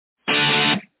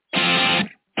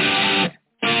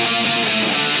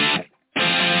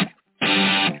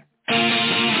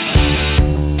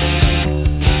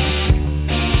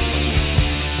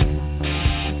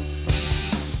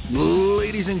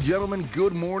everyone.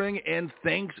 Good morning, and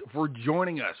thanks for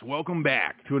joining us. Welcome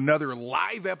back to another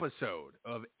live episode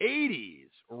of 80s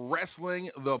Wrestling,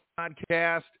 the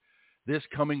podcast. This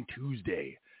coming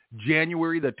Tuesday,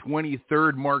 January the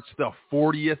 23rd, marks the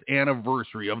 40th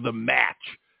anniversary of the match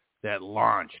that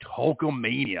launched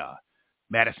Hulkamania,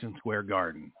 Madison Square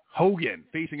Garden. Hogan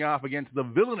facing off against the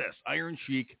villainous Iron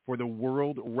Sheik for the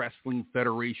World Wrestling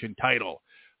Federation title.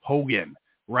 Hogan,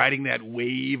 riding that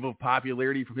wave of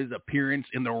popularity from his appearance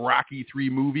in the Rocky III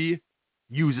movie,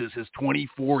 uses his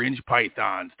 24-inch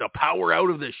pythons to power out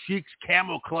of the Sheik's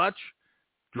camel clutch,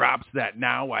 drops that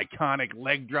now iconic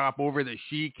leg drop over the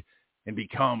Sheik, and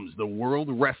becomes the World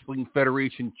Wrestling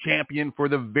Federation champion for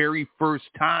the very first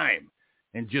time.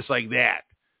 And just like that,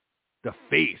 the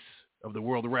face of the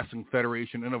World Wrestling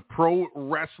Federation and of pro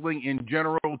wrestling in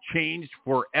general changed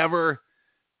forever.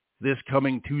 This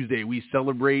coming Tuesday, we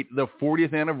celebrate the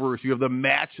 40th anniversary of the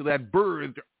match that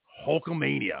birthed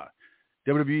Hulkamania.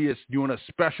 WWE is doing a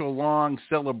special long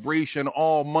celebration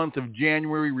all month of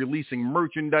January, releasing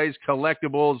merchandise,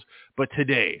 collectibles. But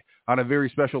today, on a very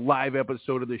special live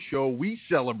episode of the show, we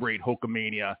celebrate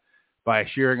Hulkamania by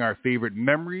sharing our favorite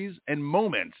memories and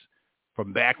moments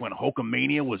from back when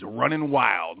Hulkamania was running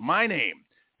wild. My name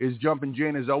is Jumpin' Jay,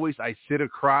 and as always, I sit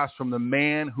across from the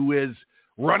man who is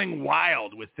running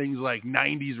wild with things like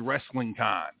 90s Wrestling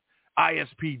Con,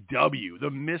 ISPW, the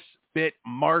Misfit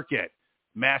Market,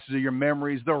 Masters of Your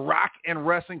Memories, the Rock and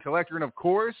Wrestling Collector, and of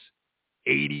course,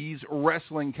 80s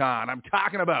Wrestling Con. I'm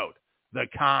talking about the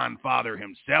Con Father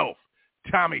himself,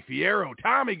 Tommy Fierro.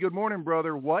 Tommy, good morning,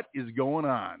 brother. What is going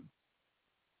on?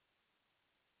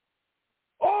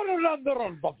 All around the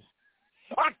run, Bob.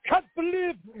 I can't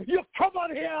believe you come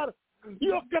on here.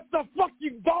 You get the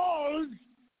fucking balls.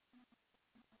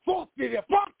 40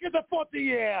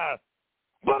 years.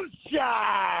 Bullshit.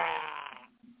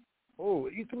 Oh,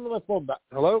 you come to my phone back.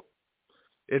 Hello?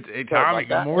 It's Tommy.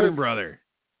 Good morning, brother.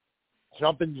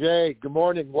 Jumpin' Jay. Good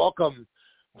morning. Welcome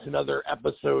to another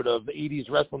episode of 80s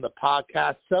Wrestling, the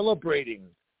podcast, celebrating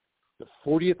the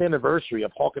 40th anniversary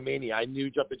of Hulkamania. I knew,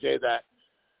 Jumpin' Jay, that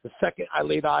the second I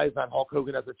laid eyes on Hulk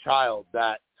Hogan as a child,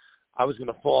 that I was going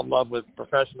to fall in love with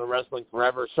professional wrestling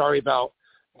forever. Sorry about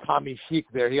Tommy Sheik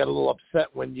there. He got a little upset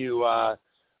when you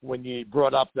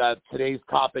brought up that today's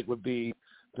topic would be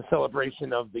the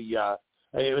celebration of the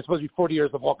it was supposed to be 40 years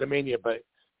of Hulkamania, but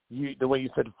the way you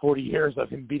said 40 years of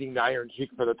him beating the Iron Sheik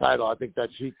for the title, I think that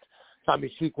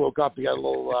Tommy Sheik woke up. He got a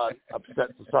little upset,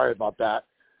 so sorry about that.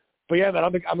 But yeah, man,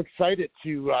 I'm excited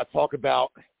to talk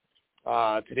about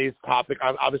today's topic.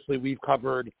 Obviously, we've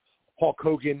covered Hulk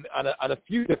Hogan on a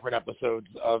few different episodes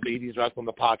of 80s Wrestling,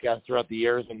 the podcast, throughout the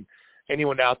years, and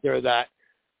anyone out there that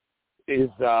is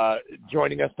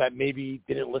joining us that maybe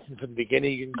didn't listen from the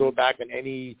beginning, you can go back on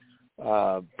any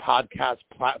podcast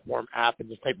platform app and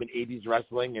just type in 80s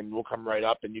Wrestling, and we'll come right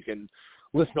up, and you can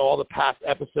listen to all the past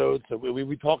episodes. So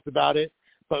we talked about it.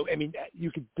 But, I mean,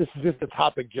 this is just the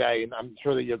topic, Jay, and I'm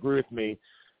sure that you agree with me,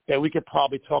 that we could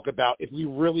probably talk about, if we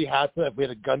really had to, if we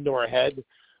had a gun to our head,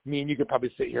 me and you could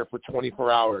probably sit here for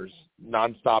 24 hours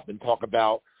nonstop and talk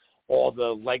about all the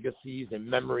legacies and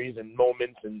memories and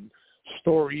moments and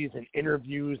stories and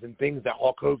interviews and things that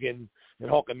Hulk Hogan and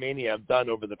Hulkamania have done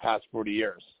over the past 40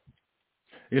 years.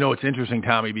 You know, it's interesting,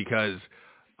 Tommy, because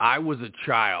I was a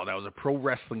child. I was a pro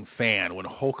wrestling fan when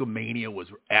Hulkamania was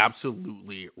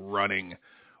absolutely running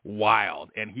wild.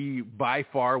 And he, by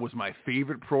far, was my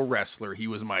favorite pro wrestler. He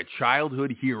was my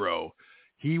childhood hero.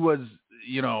 He was,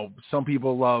 you know, some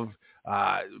people love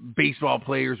baseball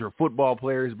players or football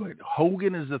players, but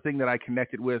Hogan is the thing that I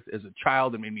connected with as a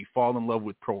child and made me fall in love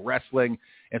with pro wrestling.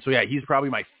 And so, yeah, he's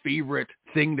probably my favorite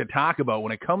thing to talk about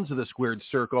when it comes to the squared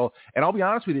circle. And I'll be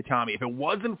honest with you, Tommy, if it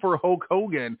wasn't for Hulk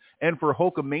Hogan and for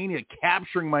Hulkamania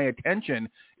capturing my attention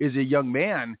as a young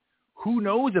man, who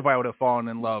knows if I would have fallen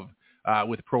in love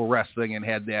with pro wrestling and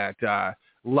had that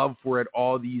love for it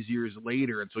all these years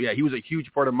later. And so, yeah, he was a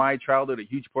huge part of my childhood, a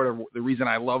huge part of the reason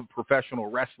I love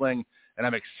professional wrestling. And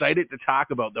I'm excited to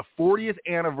talk about the 40th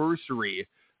anniversary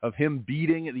of him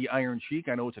beating the Iron Sheik.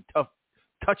 I know it's a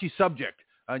touchy subject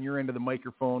on your end of the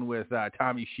microphone with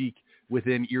Tommy Sheik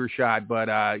within earshot,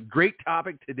 but great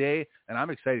topic today, and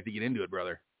I'm excited to get into it,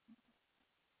 brother.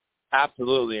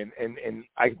 Absolutely. And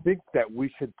I think that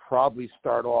we should probably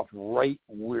start off right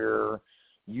where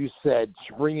you said,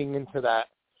 springing into that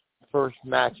first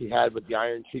match he had with the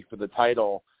Iron Sheik for the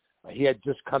title. He had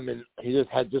just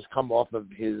come off of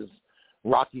his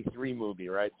Rocky III movie,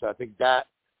 right? So I think that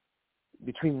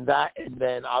between that and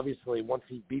then obviously once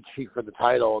he beat Sheik for the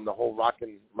title and the whole rock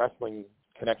and wrestling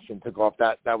connection took off,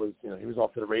 that was, you know, he was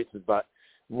off to the races. But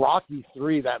Rocky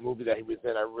III, that movie that he was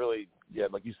in, I really, yeah,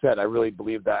 like you said, I really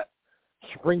believe that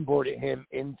springboarded him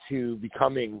into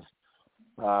becoming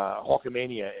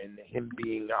Hulkamania, and him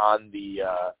being on the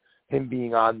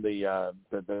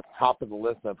top of the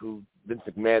list of who Vince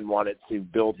McMahon wanted to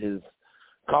build his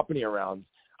company around.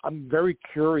 I'm very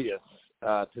curious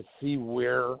to see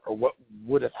where or what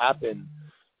would have happened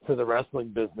to the wrestling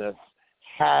business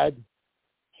had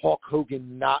Hulk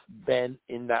Hogan not been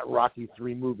in that Rocky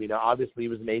III movie. Now, obviously, he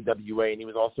was in AWA, and he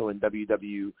was also in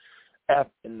WWF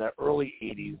in the early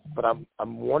 80s, but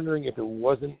I'm wondering if it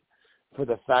wasn't for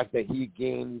the fact that he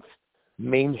gained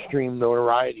mainstream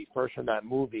notoriety first from that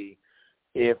movie,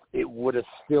 if it would have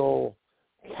still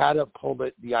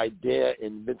catapulted the idea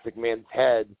in Vince McMahon's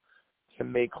head to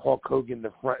make Hulk Hogan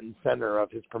the front and center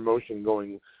of his promotion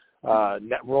going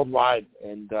worldwide.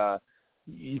 And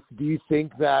do you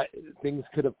think that things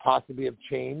could have possibly have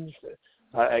changed?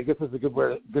 I guess that's a good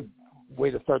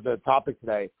way to start the topic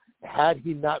today. Had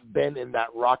he not been in that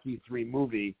Rocky III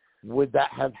movie, would that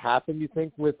have happened, you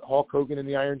think, with Hulk Hogan and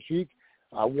the Iron Sheik?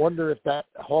 I wonder if that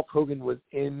Hulk Hogan was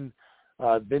in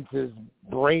Vince's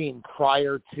brain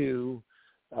prior to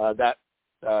that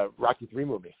Rocky III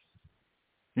movie.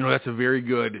 You know, that's a very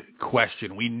good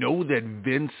question. We know that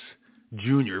Vince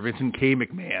Jr., Vincent K.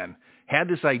 McMahon, had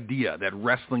this idea that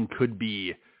wrestling could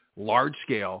be large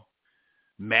scale,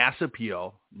 mass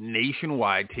appeal,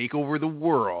 nationwide, take over the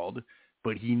world,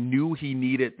 but he knew he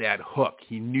needed that hook.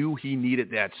 He knew he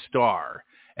needed that star.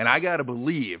 And I got to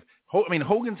believe,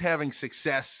 Hogan's having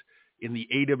success in the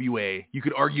AWA. You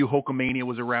could argue Hulkamania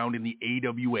was around in the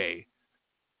AWA,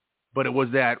 but it was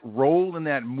that role in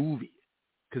that movie.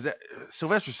 Because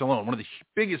Sylvester Stallone, one of the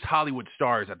biggest Hollywood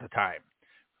stars at the time.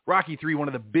 Rocky III, one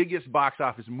of the biggest box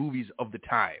office movies of the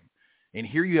time. And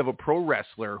here you have a pro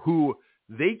wrestler who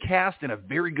they cast in a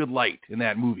very good light in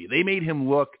that movie. They made him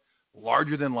look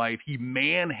larger than life. He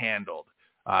manhandled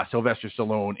Sylvester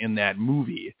Stallone in that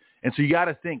movie. And so you got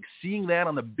to think, seeing that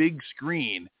on the big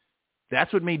screen,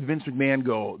 that's what made Vince McMahon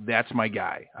go, that's my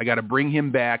guy. I got to bring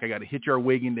him back. I got to hitch our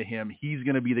wagon to him. He's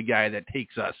going to be the guy that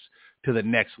takes us to the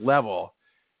next level.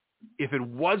 If it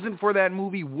wasn't for that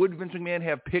movie, would Vince McMahon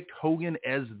have picked Hogan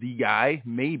as the guy?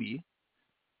 Maybe.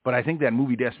 But I think that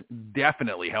movie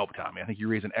definitely helped Tommy. I think you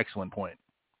raised an excellent point.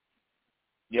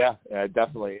 Yeah,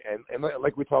 definitely. And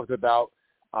like we talked about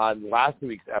on last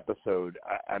week's episode,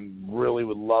 I really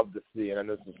would love to see, and I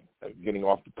know this is getting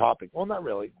off the topic. Well, not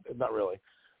really.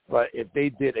 But if they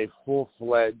did a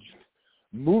full-fledged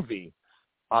movie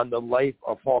on the life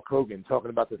of Hulk Hogan, talking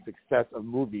about the success of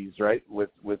movies, right, with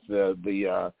the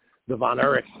Von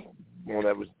Erich one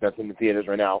that's in the theaters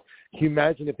right now. Can you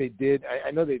imagine if they did?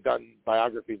 I know they've done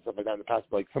biographies and stuff like that in the past,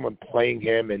 but like someone playing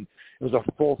him, and it was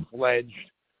a full-fledged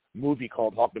movie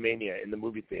called Hulkamania in the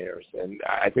movie theaters, and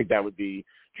I think that would be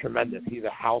tremendous. He's a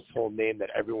household name that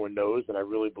everyone knows, and I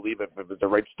really believe if it was the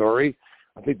right story,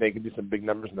 I think they could do some big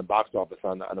numbers in the box office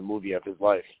on a movie of his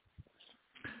life.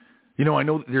 You know, I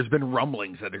know there's been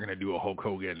rumblings that they're going to do a Hulk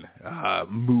Hogan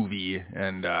movie,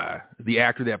 and the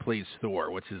actor that plays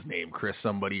Thor, what's his name, Chris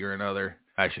somebody or another?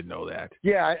 I should know that.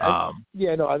 Yeah,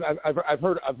 I've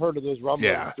heard of those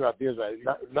rumblings throughout the years.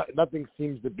 Right? Nothing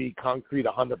seems to be concrete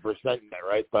 100% in that,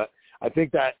 right? But I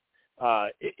think that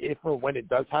if or when it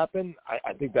does happen,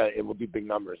 I think that it will be big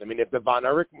numbers. I mean, if the Von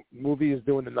Erich movie is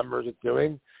doing the numbers it's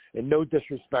doing, and no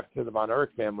disrespect to the Von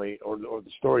Erich family or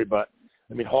the story, but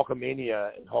I mean,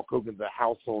 Hulkamania and Hulk Hogan's a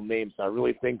household name, so I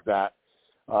really think that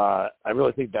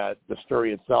the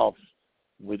story itself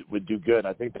would do good.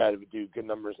 I think that it would do good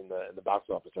numbers in the box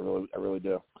office. I really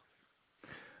do.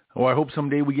 Well, I hope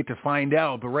someday we get to find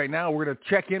out. But right now, we're going to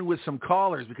check in with some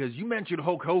callers because you mentioned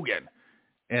Hulk Hogan,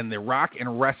 and the Rock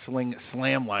and Wrestling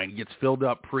Slam line gets filled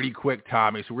up pretty quick,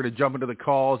 Tommy. So we're going to jump into the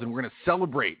calls, and we're going to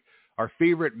celebrate our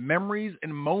favorite memories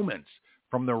and moments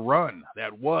from the run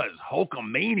that was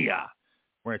Hulkamania.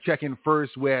 We're going to check in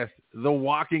first with the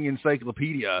walking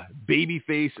encyclopedia,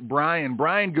 Babyface Brian.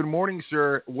 Brian, good morning,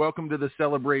 sir. Welcome to the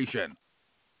celebration.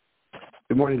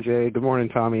 Good morning, Jay. Good morning,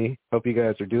 Tommy. Hope you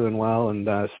guys are doing well and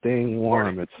staying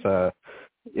warm. It's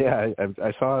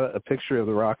I saw a picture of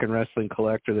the Rock and Wrestling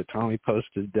Collector that Tommy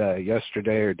posted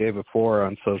yesterday or day before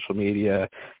on social media,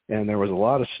 and there was a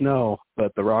lot of snow,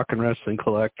 but the Rock and Wrestling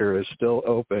Collector is still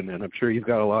open, and I'm sure you've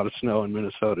got a lot of snow in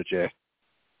Minnesota, Jay.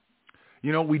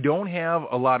 You know, we don't have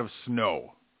a lot of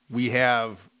snow. We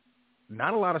have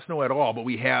not a lot of snow at all, but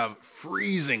we have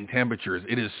freezing temperatures.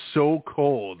 It is so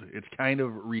cold. It's kind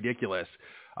of ridiculous.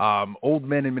 Old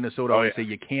men in Minnesota always say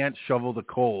you can't shovel the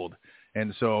cold.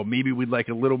 And so maybe we'd like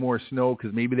a little more snow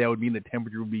because maybe that would mean the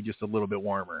temperature would be just a little bit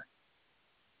warmer.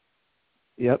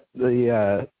 Yep.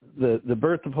 The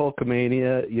birth of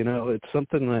Hulkamania, you know, it's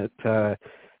something that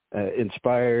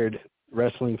inspired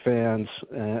wrestling fans,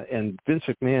 and Vince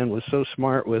McMahon was so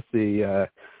smart with the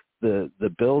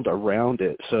build around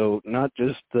it. So not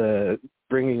just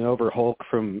bringing over Hulk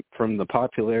from the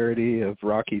popularity of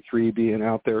Rocky III being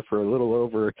out there for a little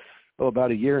over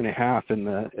about a year and a half in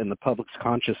the public's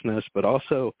consciousness, but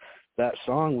also that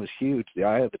song was huge. The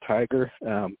Eye of the Tiger.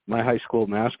 My high school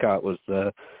mascot was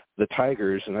the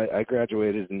Tigers, and I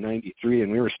graduated in '93,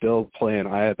 and we were still playing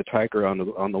Eye of the Tiger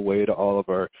on the way to all of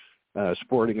our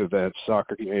sporting events,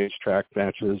 soccer games, track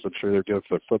matches. I'm sure they're doing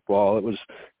for football.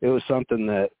 It was something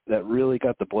that really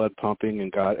got the blood pumping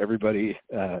and got everybody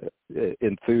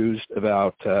enthused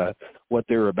about what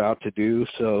they were about to do.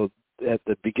 So at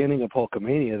the beginning of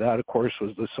Hulkamania, that of course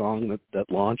was the song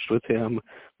that launched with him.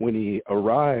 When he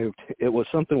arrived, it was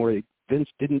something where Vince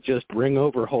didn't just bring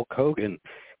over Hulk Hogan.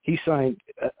 He signed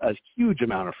a huge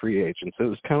amount of free agents. It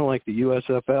was kind of like the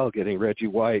USFL getting Reggie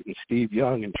White and Steve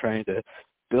Young and trying to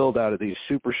build out of these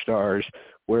superstars,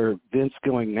 where Vince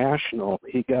going national,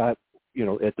 he got,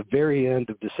 at the very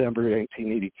end of December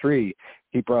 1983,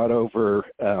 he brought over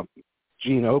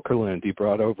Gene Okerlund. He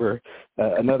brought over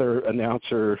another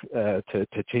announcer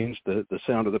to change the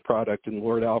sound of the product, and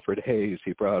Lord Alfred Hayes.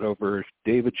 He brought over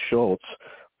David Schultz,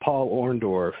 Paul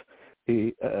Orndorff.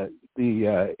 The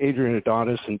Adrian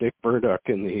Adonis and Dick Burdock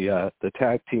and the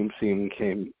tag team scene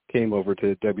came over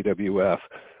to WWF.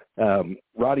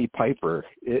 Roddy Piper.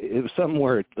 It was something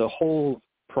where the whole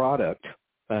product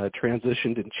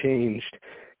transitioned and changed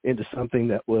into something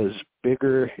that was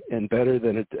bigger and better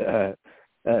than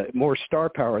more star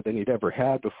power than he'd ever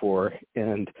had before,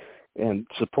 and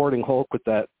supporting Hulk with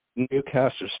that new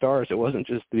cast of stars. It wasn't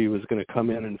just that he was going to come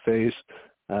in and face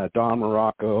Don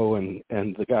Morocco and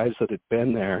the guys that had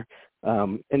been there.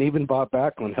 And even Bob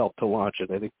Backlund helped to launch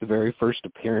it. I think the very first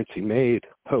appearance he made,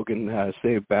 Hogan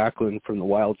saved Backlund from the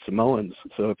Wild Samoans.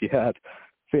 So if you had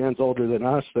fans older than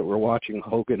us that were watching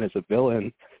Hogan as a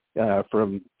villain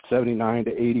from 79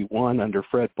 to 81 under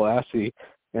Fred Blassie,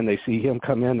 and they see him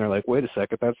come in, they're like, wait a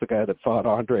second, that's the guy that fought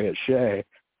Andre at Shea.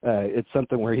 It's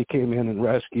something where he came in and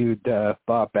rescued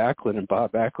Bob Backlund, and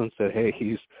Bob Backlund said, hey,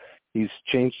 he's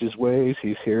changed his ways.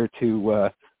 He's here to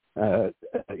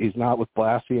he's not with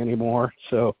Blassie anymore.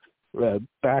 So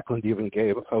Backlund even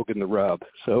gave Hogan the rub.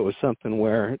 So it was something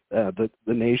where the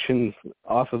nation,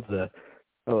 off of the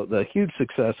huge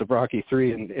success of Rocky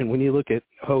III, and when you look at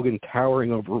Hogan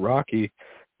towering over Rocky,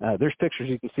 there's pictures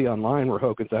you can see online where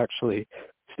Hogan's actually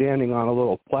standing on a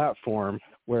little platform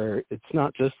where it's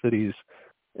not just that he's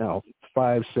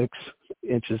 5-6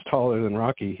 inches taller than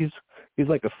Rocky. He's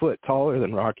like a foot taller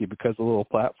than Rocky because of the little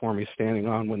platform he's standing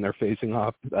on when they're facing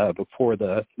off before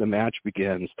the match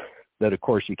begins, that of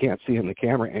course you can't see in the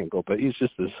camera angle, but he's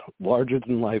just this larger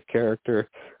than life character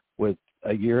with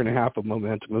a year and a half of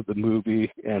momentum of the movie,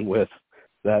 and with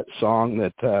that song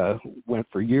that went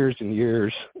for years and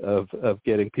years of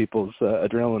getting people's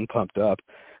adrenaline pumped up,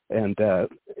 and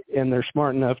they're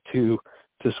smart enough to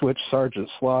switch Sergeant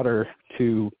Slaughter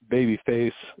to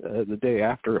babyface the day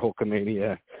after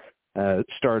Hulkamania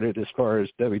started, as far as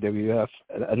WWF,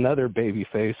 another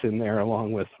babyface in there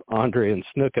along with Andre and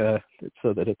Snuka,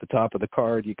 so that at the top of the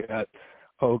card you got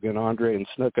Hogan, Andre, and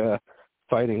Snuka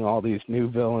fighting all these new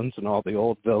villains and all the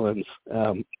old villains.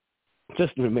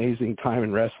 Just an amazing time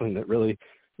in wrestling that really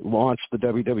launched the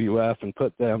WWF and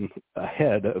put them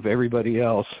ahead of everybody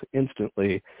else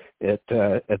instantly at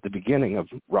the beginning of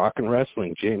rock and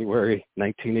wrestling, January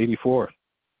 1984.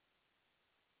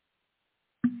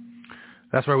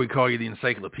 That's why we call you the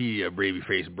encyclopedia,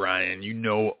 Babyface Brian. You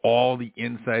know all the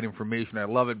inside information. I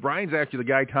love it. Brian's actually the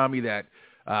guy, Tommy, that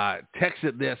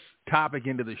texted this topic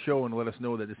into the show and let us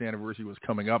know that this anniversary was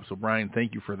coming up. So, Brian,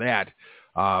 thank you for that.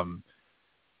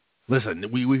 Listen,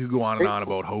 we could go on and on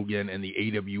about Hogan and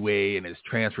the AWA and his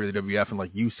transfer to the WWF, and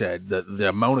like you said, the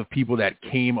amount of people that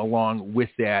came along with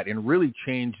that and really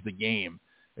changed the game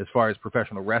as far as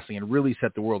professional wrestling, and really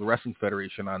set the World Wrestling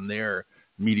Federation on their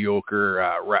meteoric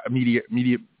rise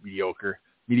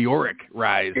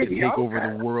to take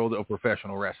over the world of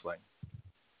professional wrestling.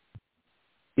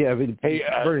 Yeah, I mean,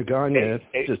 Verne Gagne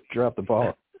just dropped the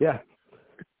ball. Yeah.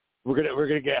 We're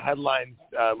gonna get headlines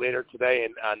later today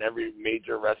on every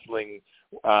major wrestling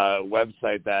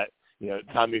website that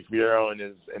Tommy Fierro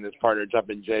and his partner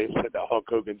Jumpin' Jay said that Hulk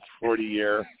Hogan's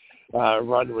 40-year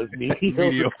run was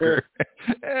mediocre.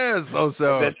 Yeah,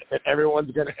 so. And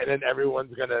then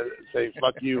everyone's gonna say,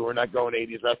 "Fuck you! We're not going to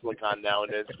 80s Wrestling Con now,"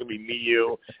 and it's gonna be me,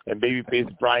 you, and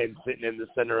Babyface Brian sitting in the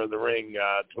center of the ring,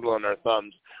 twiddling our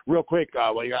thumbs. Real quick,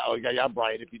 while you got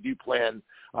Brian, if you do plan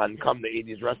on come to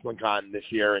 80s Wrestling Con this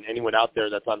year, and anyone out there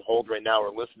that's on hold right now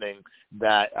or listening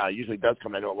that usually does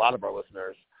come, I know a lot of our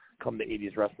listeners come to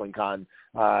 80s Wrestling Con.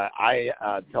 I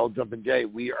tell Jumpin' Jay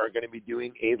we are going to be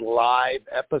doing a live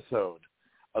episode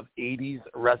of 80s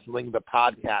Wrestling, the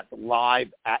podcast, live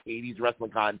at 80s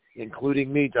Wrestling Con,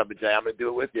 including me, Jumpin' Jay. I'm going to do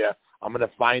it with you. I'm going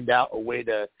to find out a way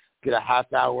to get a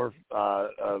half hour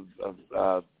of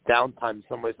downtime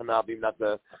some way, somehow, even have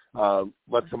to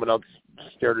let someone else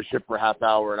steer the ship for a half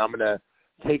hour. And I'm going to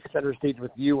take center stage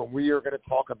with you, and we are going to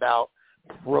talk about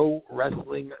pro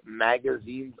wrestling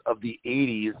magazines of the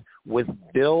 80s with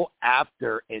Bill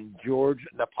Apter and George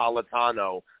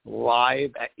Napolitano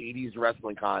live at 80s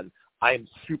Wrestling Con. I am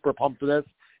super pumped for this,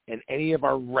 and any of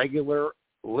our regular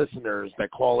listeners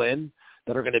that call in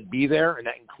that are going to be there, and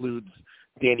that includes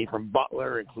Danny from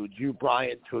Butler, includes you,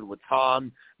 Brian, Toad with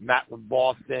Tom, Matt from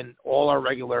Boston, all our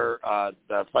regular,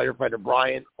 the Firefighter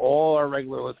Brian, all our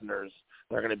regular listeners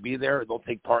that are going to be there. They'll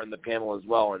take part in the panel as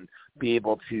well and be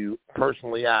able to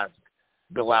personally ask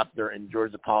Bill Apter and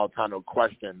George Napolitano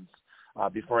questions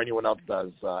before anyone else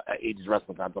does at 80s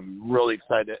Wrestling Con. I'm really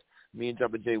excited. Me and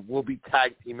Jumpin' Jay will be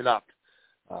tag teaming up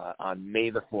on May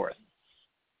the 4th.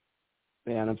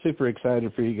 Man, I'm super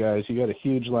excited for you guys. You got a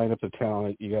huge lineup of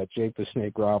talent. You got Jake the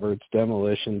Snake Roberts,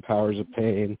 Demolition, Powers of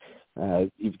Pain.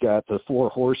 You've got the Four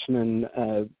Horsemen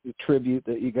tribute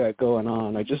that you got going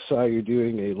on. I just saw you're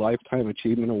doing a Lifetime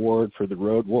Achievement Award for the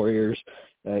Road Warriors.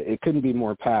 It couldn't be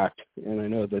more packed, and I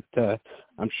know that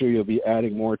I'm sure you'll be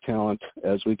adding more talent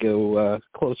as we go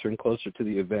closer and closer to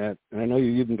the event. And I know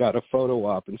you even got a photo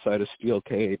op inside a steel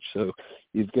cage, so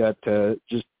you've got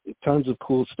just tons of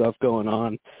cool stuff going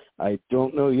on. I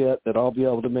don't know yet that I'll be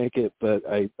able to make it, but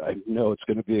I know it's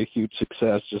going to be a huge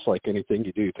success, just like anything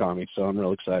you do, Tommy, so I'm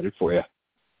real excited for you.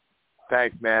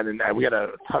 Thanks, man. And we got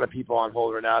a ton of people on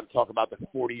hold right now to talk about the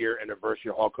 40-year anniversary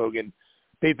of Hulk Hogan.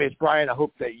 Babyface Brian, I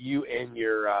hope that you and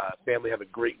your family have a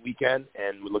great weekend,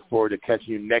 and we look forward to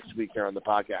catching you next week here on the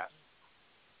podcast.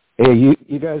 Hey,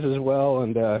 you guys as well,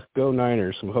 and go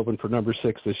Niners. I'm hoping for number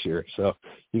 6 this year. So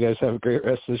you guys have a great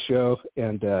rest of the show,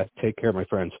 and take care, my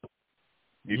friends.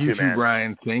 You too, man.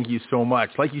 Brian. Thank you so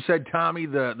much. Like you said, Tommy,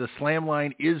 the slam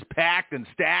line is packed and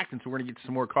stacked, and so we're going to get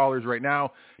some more callers right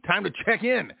now. Time to check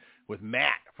in with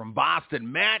Matt from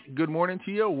Boston. Matt, good morning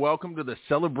to you. Welcome to the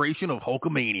celebration of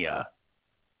Hulkamania.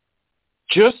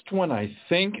 Just when I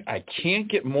think I can't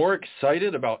get more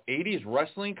excited about 80s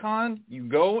Wrestling Con, you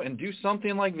go and do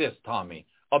something like this, Tommy.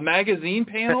 A magazine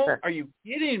panel? Are you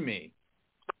kidding me?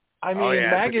 I mean,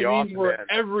 magazines awesome, were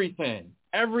everything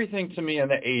to me in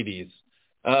the 80s.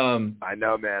 I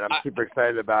know, man. I'm super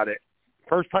excited about it.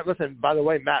 First time, listen, by the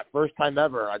way, Matt, first time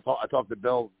ever. I talked to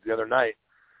Bill the other night.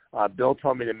 Bill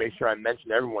told me to make sure I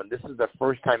mention everyone. This is the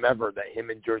first time ever that him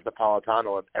and George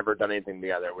Napolitano have ever done anything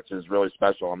together, which is really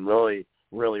special. I'm really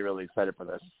excited for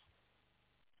this.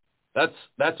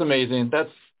 That's amazing.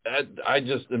 I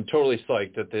just am totally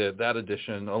psyched at that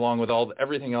edition, along with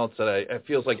everything else that it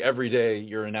feels like every day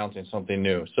you're announcing something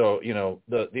new. So, you know,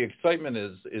 the excitement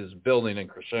is building and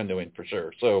crescendoing for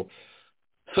sure. So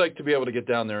psyched to be able to get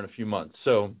down there in a few months.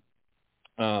 So,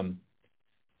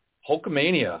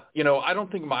 Hulkamania, you know, I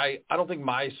don't think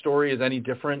my story is any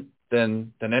different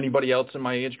than anybody else in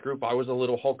my age group. I was a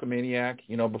little Hulkamaniac,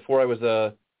 you know, before I was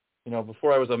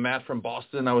a Matt from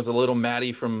Boston, I was a little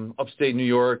Matty from upstate New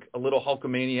York, a little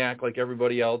Hulkamaniac like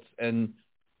everybody else. And,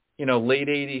 you know, late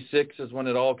 86 is when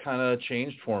it all kind of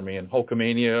changed for me, and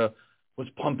Hulkamania was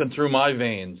pumping through my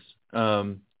veins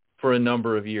for a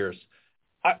number of years.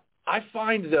 I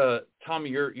find Tommy,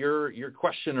 your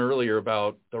question earlier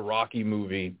about the Rocky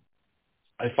movie,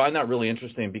 I find that really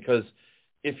interesting because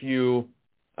if you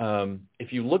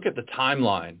look at the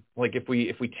timeline, like if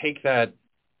we take that,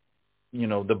 you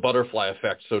know, the butterfly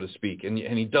effect, so to speak, and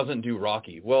he doesn't do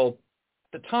Rocky. Well,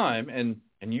 at the time, and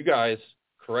you guys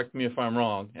correct me if I'm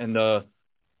wrong, and the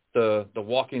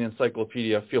walking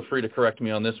encyclopedia, feel free to correct me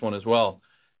on this one as well.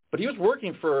 But he was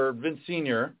working for Vince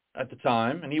Sr. at the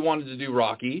time, and he wanted to do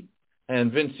Rocky,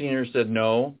 and Vince Sr. said,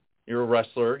 "No, you're a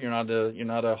wrestler. You're not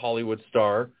a Hollywood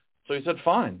star." So he said,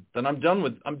 "Fine, then I'm done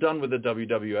with the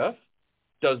WWF."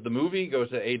 Does the movie, goes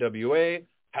to AWA,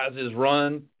 has his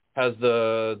run, has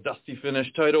the Dusty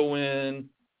Finish title win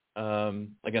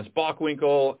against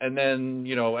Bockwinkel, and then,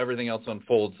 you know, everything else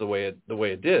unfolds the way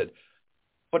it did.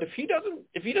 But if he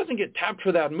doesn't get tapped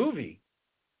for that movie,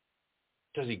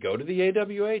 does he go to the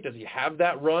AWA? Does he have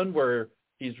that run where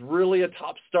he's really a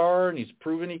top star and he's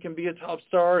proven he can be a top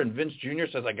star, and Vince Jr.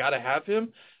 says, "I got to have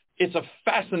him"? It's a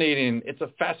fascinating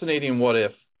what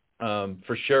if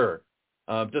for sure.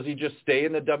 Does he just stay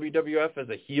in the WWF as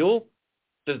a heel?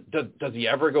 Does he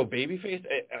ever go babyface?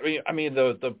 I mean,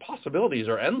 the possibilities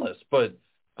are endless, but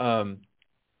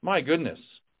my goodness,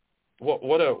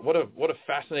 what a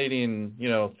fascinating,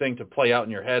 thing to play out in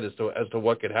your head as to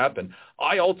what could happen.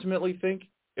 I ultimately think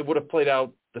it would have played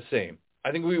out the same.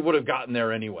 I think we would have gotten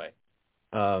there anyway.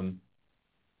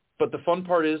 But the fun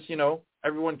part is,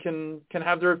 everyone can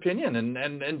have their opinion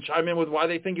and chime in with why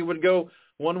they think it would go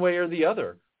one way or the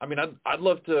other. I mean, I'd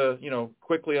love to,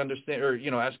 quickly understand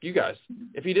or, ask you guys,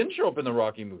 if he didn't show up in the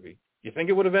Rocky movie, do you think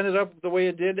it would have ended up the way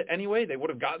it did anyway? They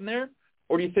would have gotten there?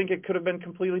 Or do you think it could have been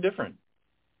completely different?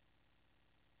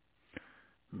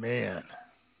 Man,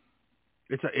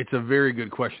 it's a very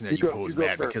good question that you posed,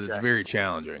 Matt, first, because Jack. it's very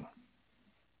challenging.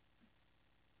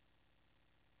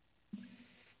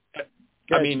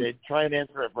 I mean, try and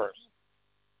answer it first.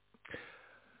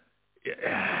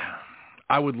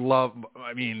 I would love,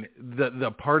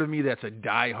 the part of me that's a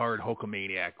diehard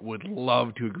Hulkamaniac would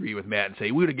love to agree with Matt and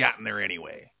say we would have gotten there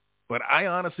anyway. But I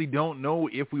honestly don't know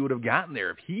if we would have gotten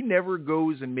there. If he never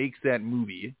goes and makes that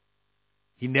movie,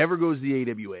 he never goes to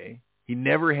the AWA, he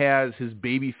never has his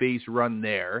babyface run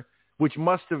there, which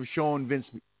must have shown Vince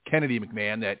Kennedy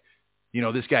McMahon that,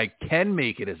 this guy can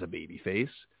make it as a babyface.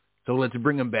 So let's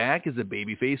bring him back as a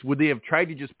babyface. Would they have tried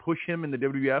to just push him in the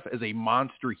WWF as a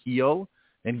monster heel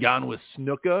and gone with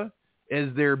Snuka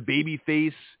as their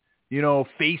babyface,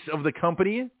 face of the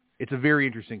company? It's a very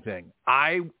interesting thing.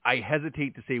 I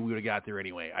hesitate to say we would have got there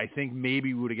anyway. I think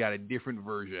maybe we would have got a different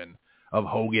version of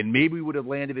Hogan. Maybe we would have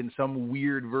landed in some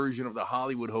weird version of the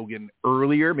Hollywood Hogan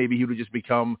earlier. Maybe he would have just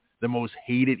become the most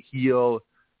hated heel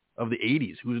of the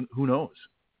 80s. Who knows?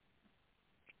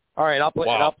 All right, Wow.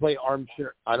 I'll play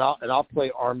armchair, and I'll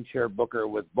play armchair booker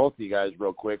with both of you guys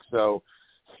real quick. So,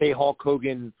 say Hulk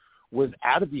Hogan was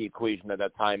out of the equation at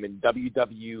that time, and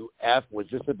WWF was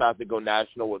just about to go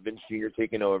national with Vince Jr.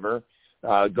 taking over,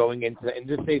 going into, and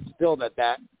just say still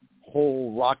that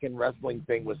whole rock and wrestling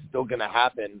thing was still going to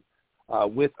happen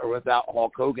with or without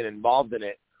Hulk Hogan involved in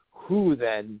it. Who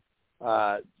then,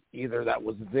 either that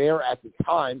was there at the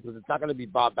time, because it's not going to be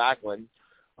Bob Backlund,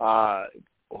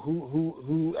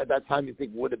 who at that time you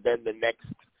think would have been the next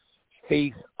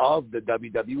face of the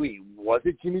WWE? Was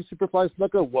it Jimmy Superfly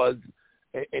Snuka?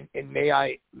 And may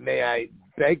I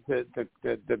beg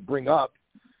to bring up,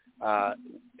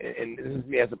 and this is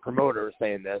me as a promoter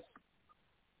saying this,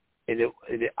 and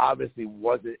it obviously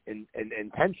wasn't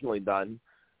intentionally done,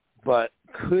 but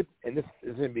could, and this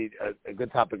is going to be a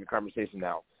good topic of conversation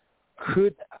now,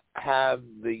 could have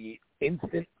the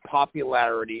instant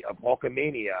popularity of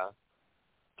Hulkamania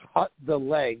cut the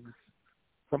legs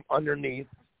from underneath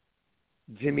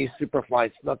Jimmy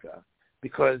Superfly Snuka?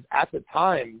 Because at the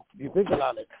time, if you think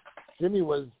about it, Jimmy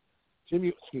was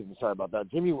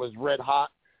red hot.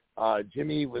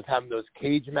 Jimmy was having those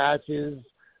cage matches.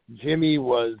 Jimmy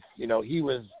was, he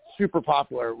was super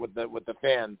popular with the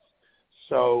fans.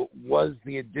 So was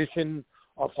the addition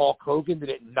of Hulk Hogan, did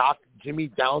it knock Jimmy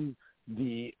down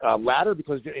the ladder?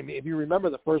 Because if you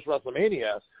remember the first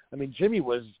WrestleMania, Jimmy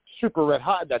was super red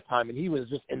hot at that time, and he was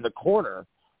just in the corner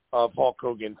of Hulk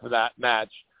Hogan for that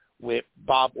match with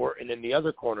Bob Orton in the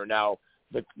other corner. Now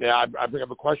I bring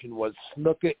up a question: was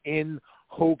Snuka in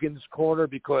Hogan's corner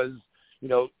because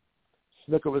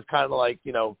Snuka was kind of like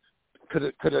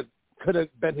could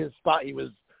have been his spot? He was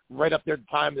right up there at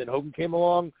the time, and then Hogan came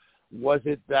along. Was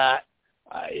it that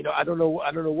I don't know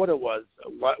what it was.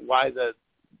 Why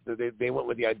they went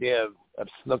with the idea of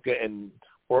Snuka and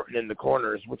Orton in the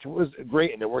corners, which was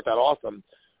great and it worked out awesome.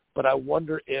 But I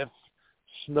wonder if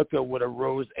Snuka would have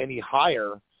rose any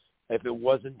higher if it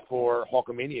wasn't for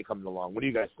Hulkamania coming along. What do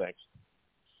you guys think?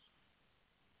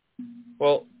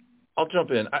 Well, I'll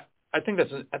jump in. I think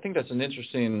that's an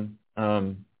interesting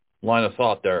line of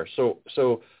thought there.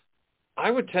 So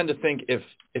I would tend to think if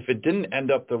it didn't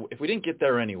end up if we didn't get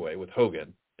there anyway with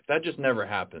Hogan, if that just never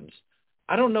happens,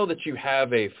 I don't know that you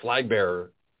have a flag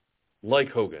bearer like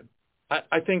Hogan.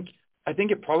 I think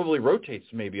it probably rotates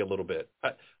maybe a little bit.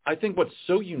 I think what's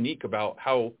so unique about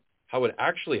how it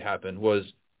actually happened was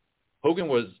Hogan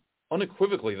was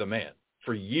unequivocally the man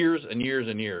for years and years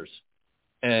and years.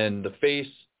 And the face,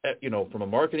 from a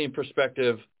marketing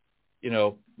perspective,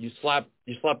 you slap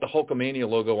the Hulkamania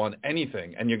logo on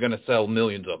anything and you're going to sell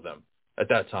millions of them at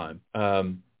that time.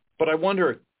 But I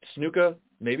wonder, Snuka,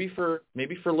 maybe for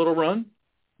a little run,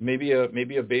 maybe a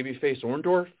babyface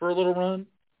Orndorff for a little run.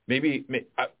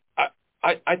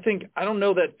 I think, I don't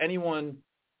know that anyone,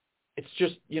 it's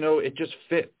just, it just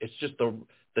fit. It's just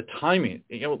the timing,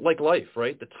 like life,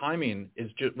 right? The timing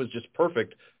was just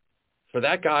perfect for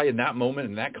that guy in that moment,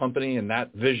 in that company, and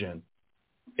that vision.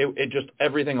 It just,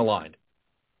 everything aligned.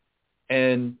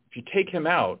 And if you take him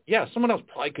out, yeah, someone else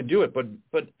probably could do it, but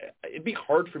it'd be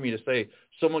hard for me to say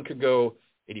someone could go,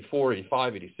 84,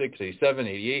 85, 86, 87,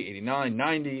 88, 89,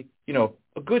 90, you know,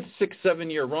 a good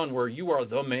 6-7 year run where you are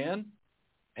the man.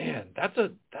 Man, that's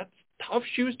tough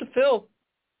shoes to fill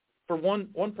for one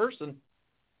person.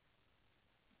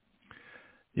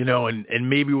 You know, and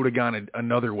maybe would have gone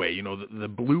another way. You know, the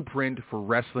blueprint for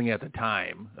wrestling at the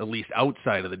time, at least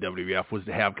outside of the WWF, was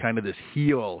to have kind of this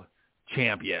heel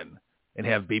champion and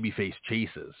have babyface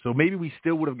chases. So maybe we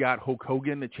still would have got Hulk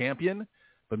Hogan, the champion,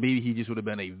 but maybe he just would have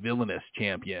been a villainous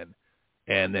champion.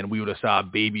 And then we would have saw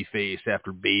babyface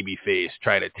after babyface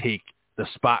try to take the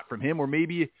spot from him. Or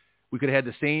maybe we could have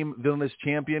had the same villainous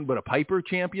champion, but a Piper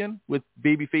champion with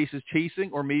babyfaces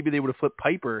chasing. Or maybe they would have flipped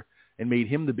Piper and made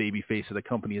him the babyface of the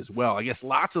company as well. I guess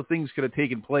lots of things could have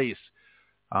taken place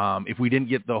if we didn't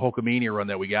get the Hulkamania run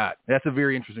that we got. That's a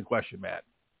very interesting question, Matt.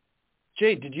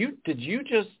 Jay, did you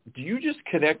just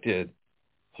connected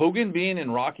Hogan being in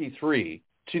Rocky III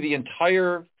to the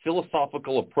entire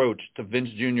philosophical approach to Vince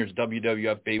Jr.'s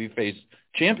WWF babyface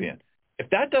champion? If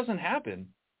that doesn't happen,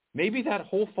 maybe that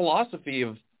whole philosophy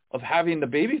of having the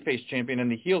babyface champion and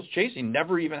the heels chasing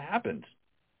never even happened,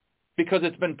 because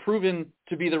it's been proven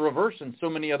to be the reverse in so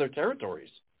many other territories.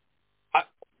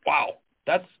 Wow,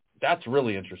 that's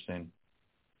really interesting.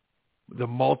 The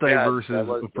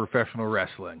multiverses of professional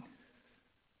wrestling.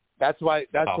 That's why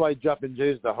Jumpin'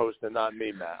 Jay's the host and not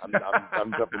me, Matt. I'm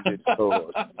Jumpin' Jay's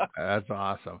co-host. That's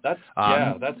awesome. The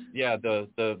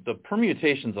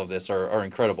permutations of this are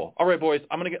incredible. All right, boys,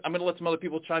 I'm gonna let some other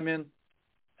people chime in.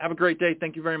 Have a great day.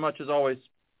 Thank you very much as always.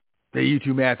 Hey, you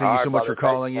too, Matt. Thank you so much brother, for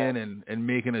calling in and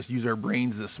making us use our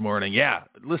brains this morning. Yeah,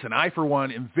 listen, I, for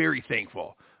one, am very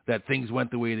thankful that things went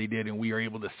the way they did and we are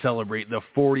able to celebrate the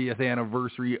 40th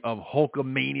anniversary of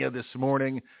Hulkamania this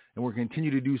morning. And we're going to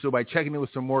continue to do so by checking in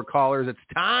with some more callers. It's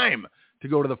time to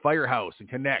go to the firehouse and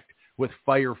connect with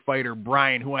firefighter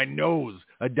Brian, who I know's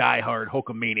a diehard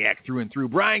Hulkamaniac through and through.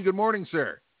 Brian, good morning,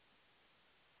 sir.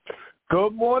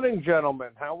 Good morning, gentlemen.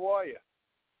 How are you?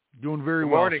 Doing very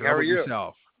well, morning. sir. How are you?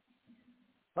 Yourself?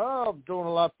 Oh, I'm doing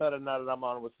a lot better now that I'm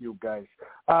on with you guys.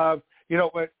 Well,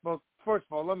 first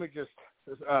of all, let me just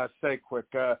say quick.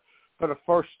 For the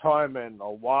first time in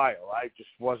a while, I just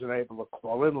wasn't able to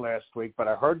call in last week, but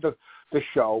I heard the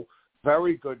show,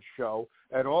 very good show.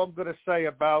 And all I'm going to say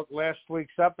about last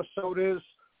week's episode is,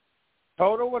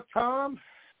 Toto or Tom,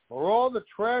 for all the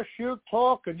trash you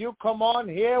talk and you come on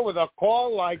here with a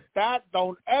call like that,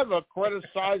 don't ever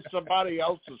criticize somebody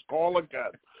else's call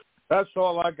again. That's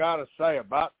all I got to say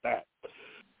about that.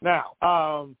 Now,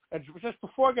 and just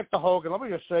before I get to Hogan, let me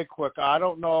just say quick, I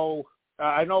know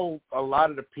a lot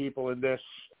of the people in this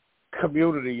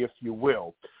community, if you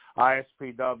will,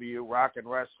 ISPW, Rock and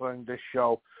Wrestling, this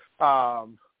show,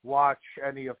 watch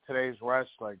any of today's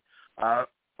wrestling. Or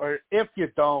if you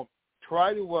don't,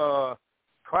 try to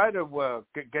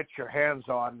get your hands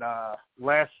on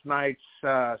last night's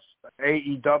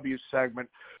AEW segment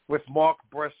with Mark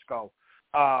Briscoe.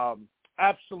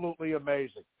 Absolutely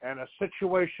amazing. And a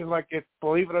situation like it,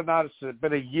 believe it or not, it's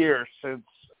been a year since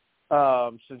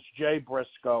Jay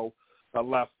Briscoe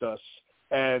left us.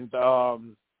 And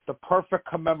the perfect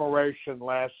commemoration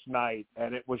last night.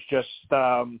 And it was just,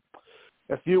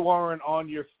 if you weren't on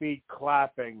your feet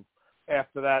clapping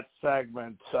after that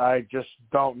segment, I just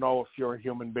don't know if you're a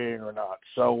human being or not.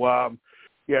 So,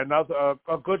 another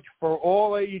a good for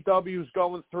all AEW's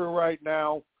going through right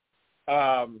now.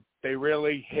 They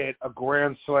really hit a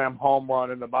grand slam home run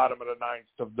in the bottom of the ninth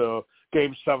of the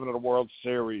Game 7 of the World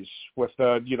Series with,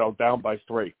 down by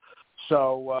 3.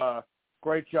 So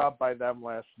great job by them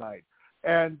last night.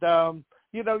 And, as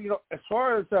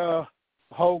far as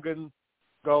Hogan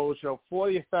goes,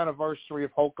 40th anniversary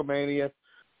of Hulkamania,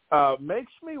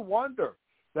 makes me wonder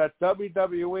that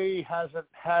WWE hasn't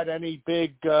had any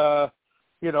big,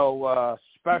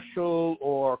 special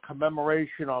or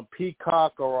commemoration on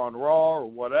Peacock or on Raw or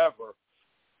whatever,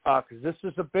 because this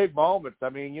is a big moment. I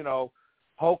mean,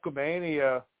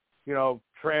 Hulkamania,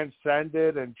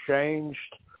 transcended and changed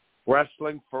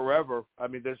wrestling forever. I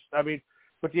mean,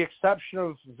 with the exception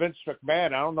of Vince McMahon,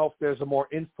 I don't know if there's a more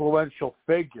influential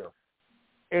figure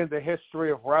in the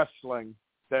history of wrestling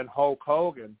than Hulk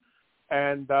Hogan.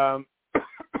 And I'll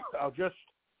just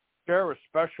share a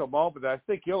special moment. I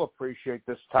think you'll appreciate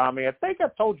this, Tommy. I think I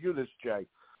told you this, Jay.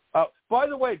 By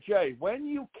the way, Jay, when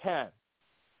you can,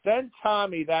 send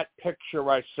Tommy that picture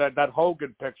I sent, that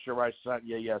Hogan picture I sent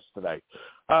you yesterday.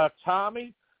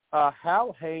 Tommy,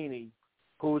 Hal Haney,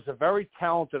 who's a very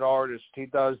talented artist, he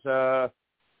does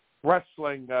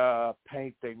wrestling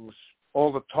paintings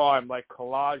all the time, like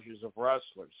collages of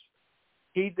wrestlers.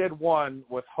 He did one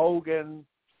with Hogan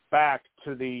back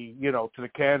to the, to the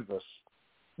canvas,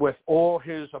 with all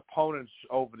his opponents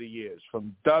over the years,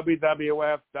 from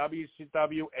WWF,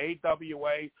 WCW,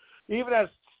 AWA, even as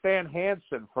Stan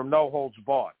Hansen from No Holds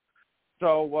Barred.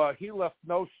 So he left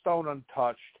no stone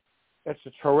untouched. It's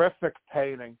a terrific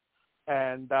painting.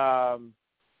 And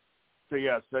so,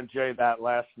 yeah, sent Jay that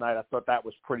last night. I thought that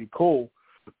was pretty cool.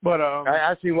 But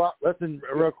listen,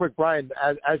 real quick, Brian,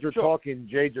 as you're sure. talking,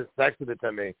 Jay just texted it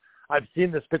to me. I've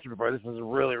seen this picture before. This is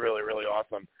really, really, really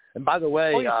awesome. And by the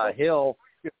way, Hill,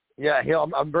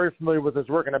 I'm very familiar with his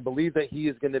work, and I believe that he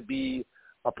is going to be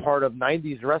a part of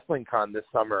 90s Wrestling Con this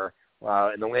summer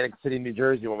in Atlantic City, New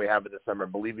Jersey, when we have it this summer. I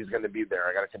believe he's going to be there.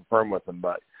 I got to confirm with him.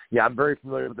 But, yeah, I'm very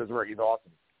familiar with his work. He's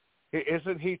awesome.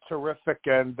 Isn't he terrific?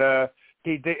 And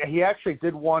he actually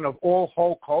did one of all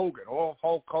Hulk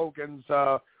Hogan's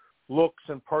looks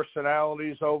and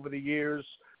personalities over the years,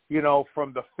 you know,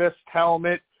 from the fist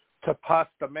helmet to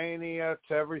Pastamania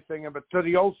to everything, but to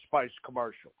the Old Spice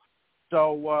commercial.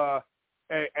 So,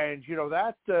 and you know,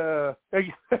 that,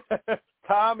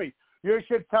 Tommy, you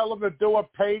should tell him to do a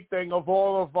painting of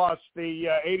all of us, the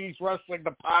 80s Wrestling,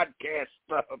 the podcast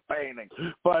painting.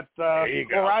 But, or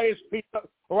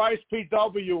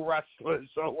ISPW wrestlers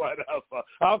or whatever.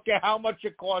 I don't care how much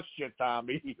it costs you,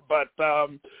 Tommy. But,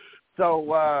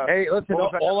 hey, listen,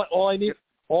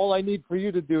 all I need for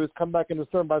you to do is come back in the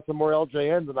store and buy some more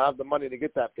LJNs, and I have the money to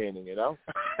get that painting, you know?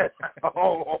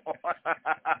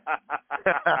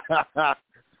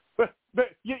 But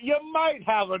you might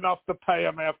have enough to pay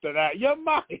him after that. You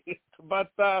might. But,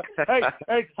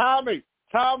 hey, Tommy,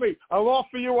 I'll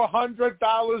offer you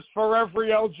 $100 for every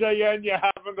LJN you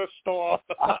have in the store.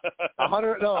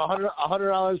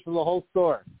 $100 for the whole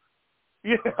store.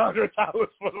 Yeah, $100 for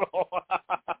the whole.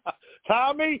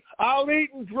 Tommy, I'll eat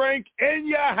and drink in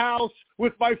your house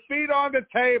with my feet on the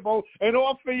table and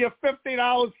offer you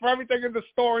 $50 for everything in the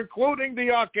store, including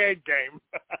the arcade game.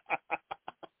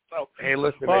 So, hey,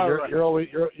 listen, man, you're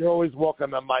always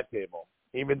welcome at my table,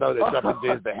 even though Jumpin'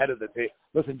 Jay's the head of the table.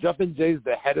 Listen, Jumpin' Jay's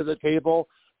the head of the table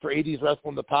for 80s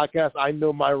Wrestling, the podcast. I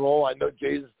know my role. I know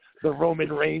Jay's the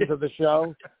Roman Reigns of the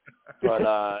show.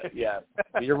 But, yeah,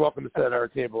 you're welcome to sit at our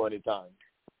table anytime.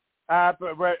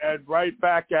 Right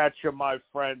back at you, my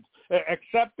friend.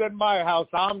 Except in my house,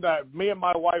 me and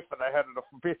my wife are the head of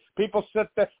the people sit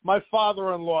there. My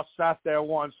father-in-law sat there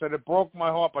once, and it broke my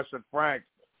heart. I said, Frank,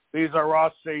 these are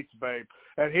our seats, babe.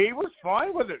 And he was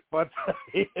fine with it. But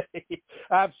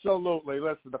absolutely.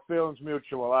 Listen, the feeling's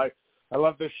mutual. I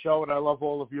love this show, and I love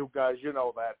all of you guys. You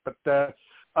know that. But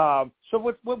so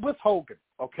with Hogan,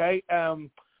 okay,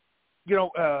 you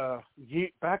know,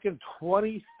 back in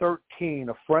 2013,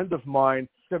 a friend of mine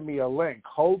sent me a link.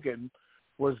 Hogan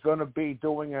was going to be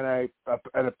doing an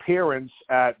appearance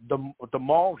at the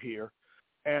mall here.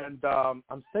 And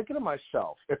I'm thinking to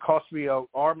myself, it cost me an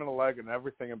arm and a leg and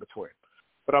everything in between.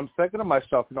 But I'm thinking to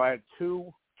myself, you know, I had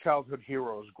two childhood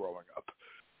heroes growing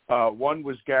up. One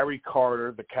was Gary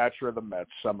Carter, the catcher of the Mets.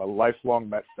 I'm a lifelong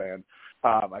Met fan.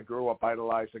 I grew up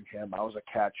idolizing him. I was a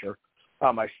catcher.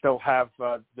 I still have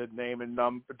the name and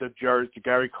number, the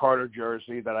Gary Carter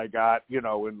jersey that I got, you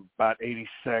know, in about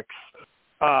 '86.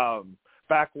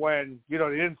 Back when, you know,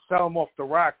 they didn't sell them off the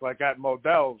rack like at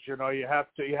Modell's. You know, you had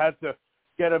to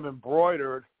get them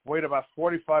embroidered, wait about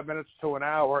 45 minutes to an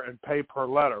hour, and pay per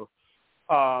letter.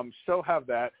 Still have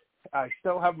that. I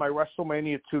still have my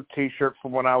WrestleMania 2 T-shirt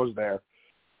from when I was there.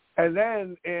 And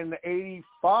then in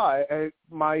 '85,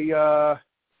 my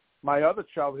other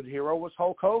childhood hero was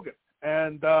Hulk Hogan.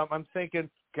 And I'm thinking,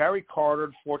 Gary Carter,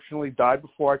 unfortunately, died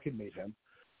before I could meet him.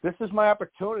 This is my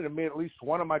opportunity to meet at least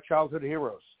one of my childhood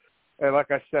heroes. And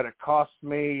like I said, it cost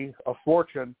me a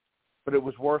fortune, but it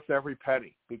was worth every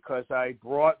penny because I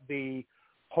brought the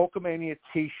Hulkamania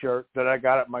T-shirt that I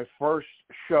got at my first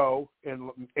show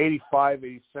in '85,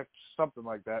 '86, something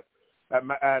like that,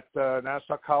 at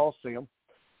Nassau Coliseum.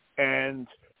 And,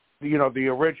 you know, the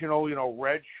original, you know,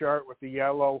 red shirt with the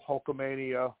yellow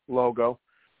Hulkamania logo.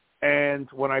 And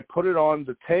when I put it on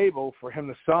the table for him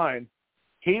to sign,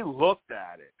 he looked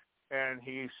at it and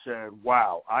he said,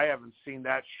 wow, I haven't seen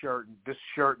this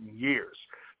shirt in years.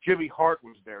 Jimmy Hart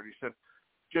was there and he said,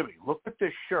 Jimmy, look at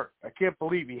this shirt. I can't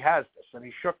believe he has this. And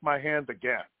he shook my hand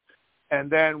again. And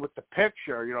then with the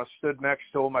picture, you know, I stood next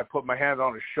to him. I put my hand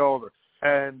on his shoulder.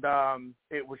 And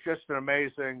it was just an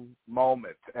amazing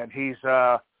moment. And he's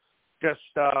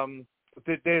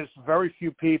there's very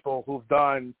few people who've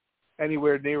done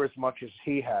anywhere near as much as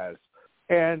he has.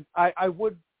 And I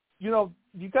would, you know,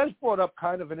 you guys brought up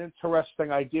kind of an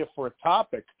interesting idea for a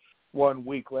topic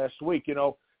last week. You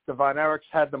know, the Von Erichs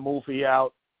had the movie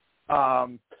out.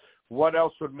 What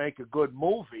else would make a good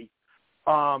movie?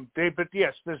 But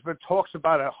yes, there's been talks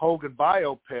about a Hogan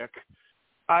biopic.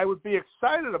 I would be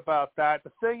excited about that.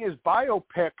 The thing is,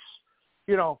 biopics,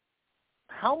 you know,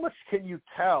 how much can you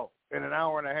tell in an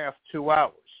hour and a half, 2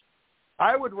 hours?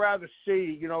 I would rather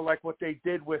see, you know, like what they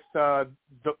did with the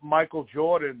Michael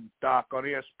Jordan doc on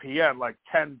ESPN, like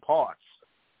 10 parts.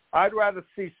 I'd rather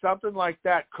see something like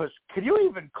that, because can you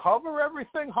even cover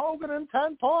everything, Hogan, in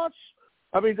 10 parts?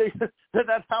 I mean,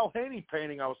 that Hal Haney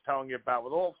painting I was telling you about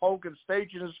with all of Hogan's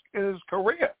stages in his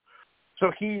career.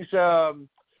 So he's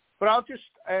but I'll just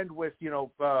end with, you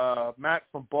know, Matt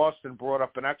from Boston brought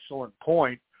up an excellent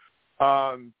point.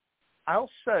 I'll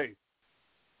say,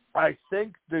 I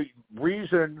think the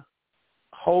reason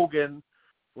Hogan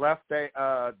left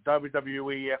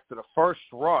WWE after the first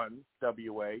run,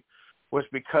 WA, was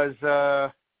because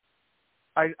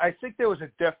I think there was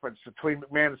a difference between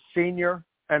McMahon Sr.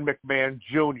 and McMahon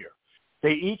Jr.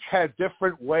 They each had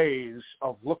different ways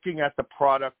of looking at the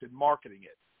product and marketing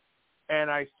it. And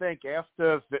I think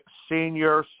after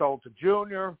Sr. sold to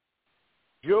Jr.,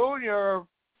 Jr.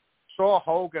 saw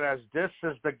Hogan as, this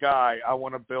is the guy I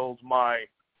want to build my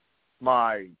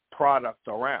product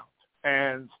around.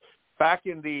 And back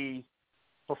in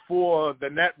before the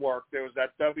network, there was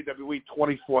that WWE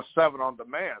 24/7 on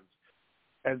demand,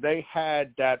 and they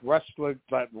had that wrestling,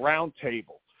 that round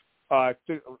table. I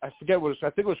think it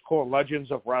was called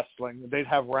Legends of Wrestling. They'd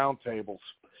have round tables,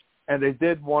 and they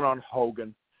did one on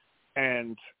Hogan.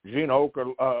 And Gene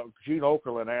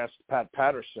Okerlund asked Pat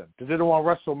Patterson, they did one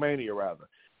on WrestleMania rather.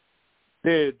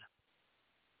 Did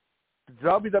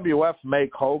WWF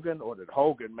make Hogan, or did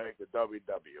Hogan make the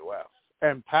WWF?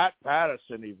 And Pat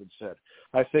Patterson even said,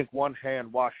 I think one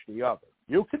hand washed the other.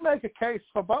 You can make a case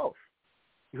for both.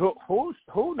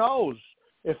 Who knows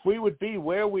if we would be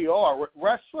where we are.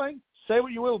 Wrestling, say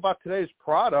what you will about today's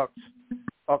product,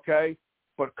 okay,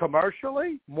 but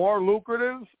commercially, more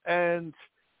lucrative, and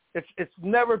it's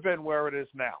never been where it is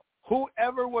now.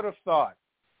 Whoever would have thought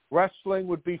wrestling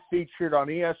would be featured on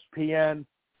ESPN,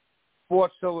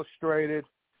 Sports Illustrated,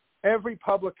 every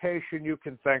publication you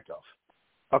can think of.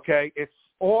 Okay, it's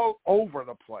all over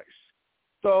the place.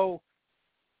 So,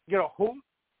 you know,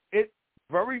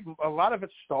 a lot of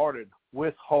it started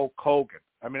with Hulk Hogan.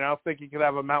 I mean, I don't think you could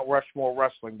have a Mount Rushmore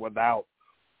wrestling without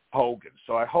Hogan.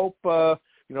 So I hope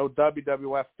you know,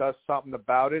 WWF does something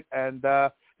about it. And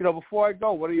you know, before I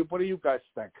go, what do you guys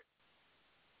think?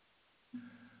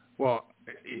 Well,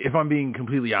 if I'm being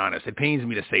completely honest, it pains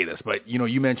me to say this, but, you know,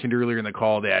 you mentioned earlier in the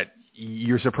call that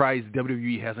you're surprised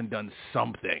WWE hasn't done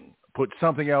something, put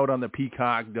something out on the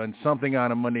Peacock, done something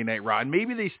on a Monday Night Raw, and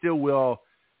maybe they still will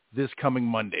this coming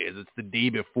Monday, as it's the day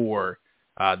before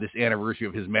this anniversary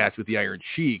of his match with the Iron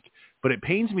Sheik. But it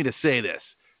pains me to say this.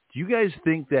 Do you guys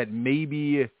think that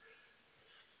maybe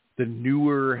the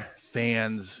newer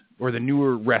fans or the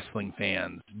newer wrestling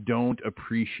fans don't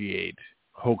appreciate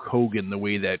Hulk Hogan the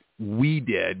way that we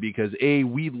did? Because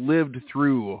we lived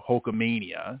through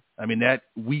Hulkamania. I mean, that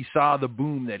we saw the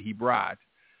boom that he brought,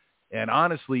 and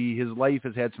honestly, his life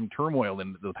has had some turmoil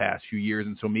in the past few years,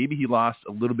 and so maybe he lost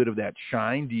a little bit of that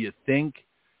shine. Do you think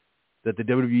that the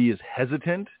WWE is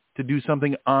hesitant to do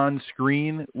something on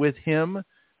screen with him,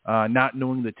 not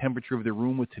knowing the temperature of the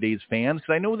room with today's fans?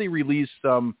 Because I know they released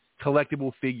some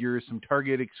collectible figures, some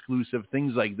Target exclusive,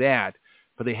 things like that,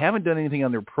 but they haven't done anything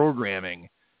on their programming.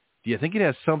 Do you think it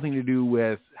has something to do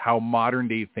with how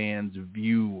modern-day fans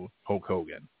view Hulk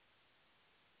Hogan?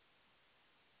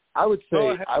 I would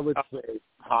say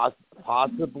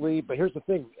possibly, but here's the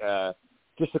thing.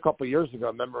 Just a couple of years ago,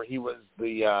 remember, he was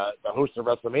the host of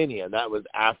WrestleMania, and that was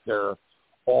after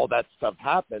all that stuff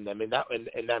happened. I mean,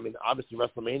 obviously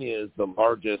WrestleMania is the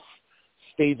largest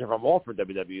stage of them all for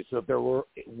WWE. So if they were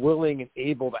willing and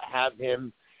able to have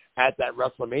him at that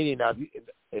WrestleMania, now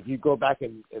if you go back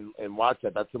and watch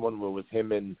that, that's the one where it was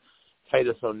him and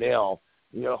Titus O'Neil.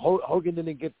 You know, Hogan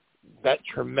didn't get that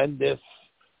tremendous,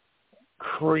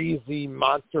 crazy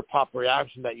monster pop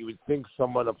reaction that you would think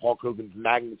someone of Hulk Hogan's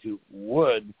magnitude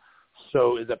would.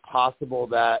 So is it possible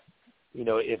that, you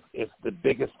know, if the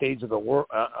biggest stage of the world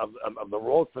of the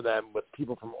world for them, with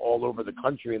people from all over the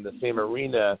country in the same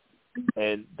arena,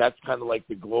 and that's kind of like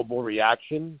the global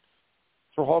reaction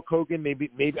for Hulk Hogan, maybe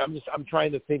I'm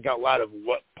trying to think out loud of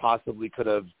what possibly could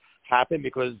have happened,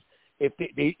 because if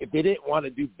they didn't want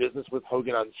to do business with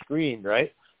Hogan on screen,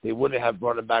 right, they wouldn't have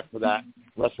brought him back for that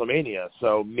WrestleMania.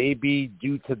 So maybe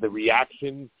due to the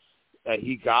reaction that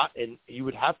he got, and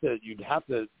you'd have to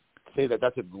say that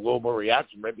that's a global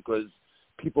reaction, right? Because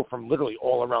people from literally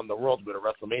all around the world go to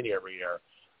WrestleMania every year.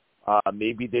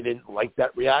 Maybe they didn't like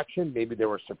that reaction. Maybe they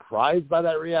were surprised by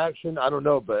that reaction. I don't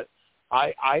know, but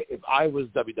If I was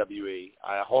WWE,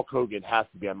 Hulk Hogan has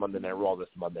to be on Monday Night Raw this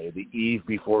Monday, the eve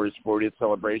before his 40th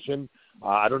celebration.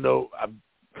 I don't know. I'm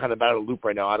kind of out of the loop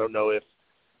right now. I don't know if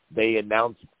they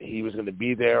announced he was going to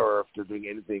be there or if they're doing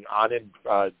anything on it.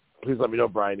 Please let me know,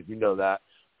 Brian, if you know that.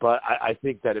 But I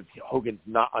think that if Hogan's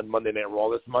not on Monday Night Raw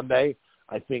this Monday,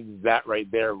 I think that right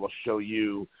there will show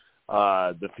you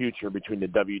the future between the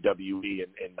WWE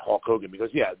and Hulk Hogan. Because,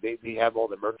 yeah, they have all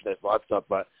the merchandise, all that stuff,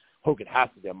 but Hogan has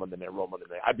to be on Monday Night Raw Monday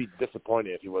night. I'd be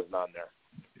disappointed if he wasn't on there.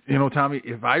 You know, Tommy,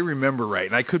 if I remember right,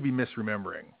 and I could be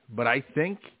misremembering, but I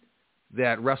think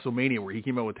that WrestleMania where he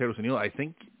came out with Titus O'Neil, I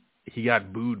think he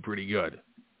got booed pretty good.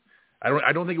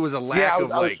 I don't think it was a lack of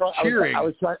cheering. I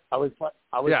was trying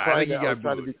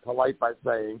to be polite by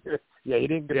saying, yeah, he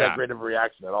didn't get that great of a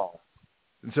reaction at all.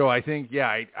 And so I think,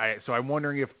 so I'm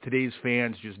wondering if today's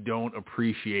fans just don't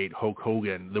appreciate Hulk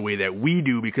Hogan the way that we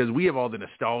do because we have all the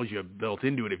nostalgia built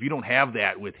into it. If you don't have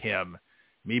that with him,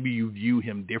 maybe you view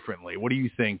him differently. What do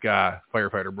you think,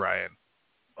 Firefighter Brian?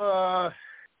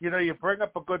 You bring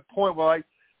up a good point. Well, I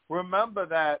remember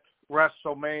that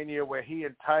WrestleMania where he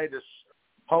and Titus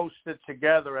hosted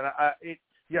together, and he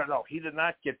did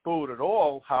not get booed at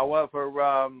all. However,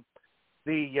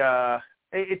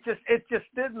 it just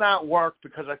did not work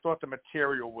because I thought the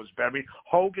material was better. I mean,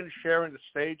 Hogan sharing the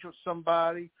stage with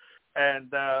somebody, and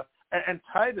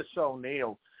Titus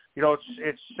O'Neil.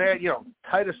 It's sad.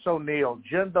 Titus O'Neil,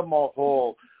 Jinder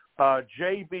Mahal,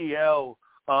 JBL,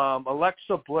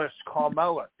 Alexa Bliss,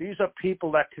 Carmella. These are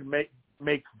people that can make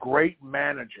great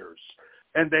managers,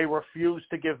 and they refuse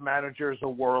to give managers a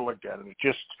whirl again. It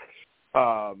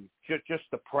just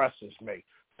depresses me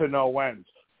to no end.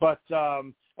 But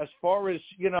as far as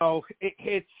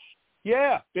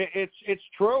it's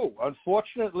true.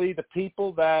 Unfortunately, the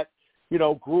people that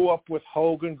grew up with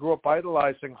Hogan, grew up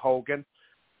idolizing Hogan,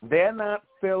 they're not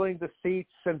filling the seats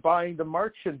and buying the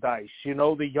merchandise.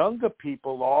 The younger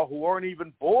people are who aren't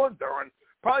even born during,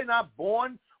 probably not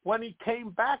born when he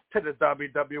came back to the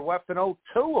WWF in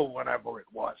 2002 or whenever it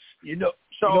was.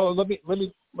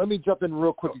 Let me jump in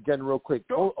real quick.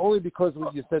 Sure. Only because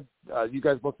when you said you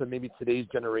guys both said maybe today's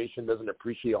generation doesn't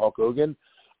appreciate Hulk Hogan.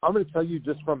 I'm going to tell you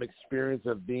just from experience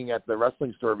of being at the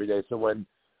wrestling store every day. So when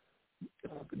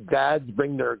dads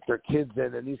bring their kids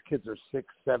in, and these kids are 6,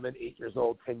 7, 8 years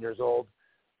old, 10 years old,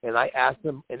 and I asked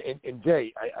them, and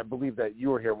Jay, I believe that you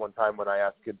were here one time when I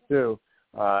asked kids too,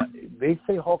 they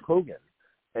say Hulk Hogan.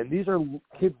 And these are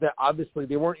kids that obviously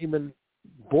they weren't even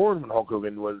born when Hulk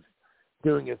Hogan was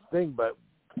doing his thing, but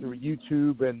through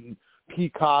YouTube and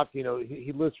Peacock, he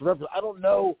lists references. I don't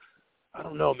know,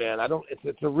 man.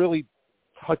 It's a really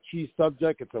touchy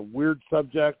subject. It's a weird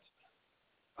subject.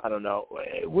 I don't know.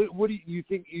 What do you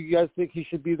think? You guys think he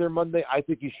should be there Monday? I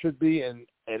think he should be, and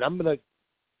I'm gonna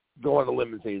go on a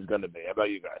limb and say he's gonna be. How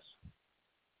about you guys?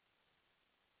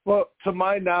 Well, to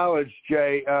my knowledge,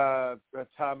 Jay,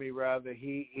 Tommy, rather,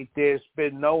 there's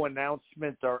been no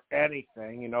announcement or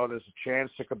anything. There's a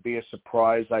chance it could be a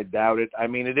surprise. I doubt it. I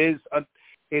mean, it is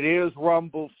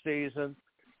Rumble season.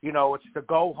 It's the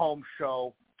go home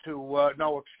show to.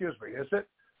 No, excuse me, is it?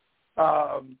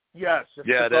 Yes, it's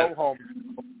the go home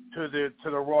to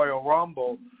the Royal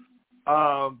Rumble.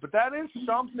 But that is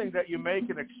something that you make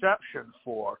an exception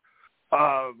for.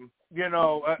 Again,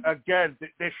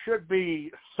 there should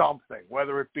be something,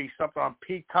 whether it be something on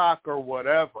Peacock or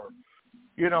whatever.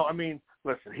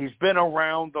 Listen, he's been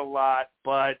around a lot,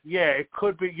 but yeah, it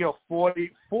could be,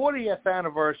 40th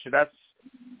anniversary.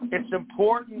 It's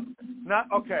important. Not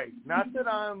that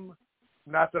I'm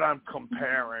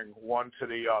comparing one to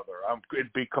the other.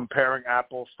 It'd be comparing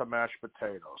apples to mashed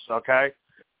potatoes, okay?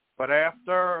 But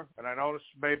after, and I know this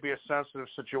may be a sensitive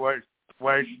situation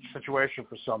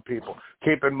for some people.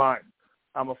 Keep in mind,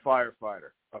 I'm a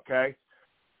firefighter, okay?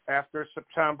 After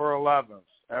September 11th,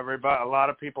 a lot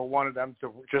of people wanted them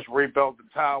to just rebuild the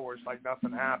towers like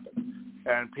nothing happened.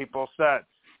 And people said,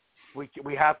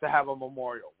 we have to have a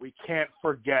memorial. We can't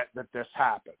forget that this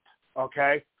happened,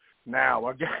 okay? Now,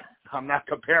 again, I'm not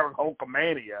comparing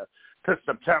Hulkamania to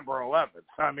September 11th.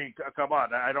 I mean, come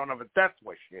on, I don't have a death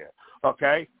wish here,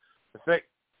 okay?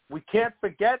 We can't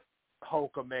forget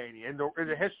Hulkamania. In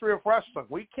the history of wrestling,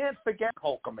 we can't forget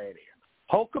Hulkamania.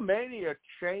 Hulkamania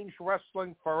changed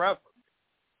wrestling forever.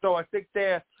 So I think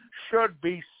there should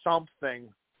be something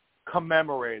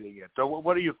commemorating it. So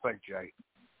what do you think, Jay?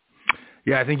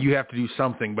 Yeah, I think you have to do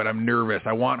something, but I'm nervous.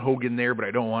 I want Hogan there, but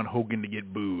I don't want Hogan to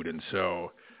get booed. And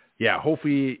so, yeah,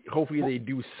 hopefully they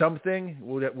do something.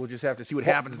 We'll just have to see what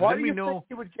happens. Why do you think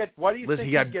he would get? Why do you think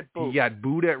he'd get booed? He got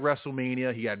booed at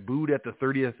WrestleMania. He got booed at the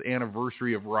 30th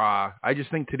anniversary of Raw. I just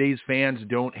think today's fans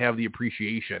don't have the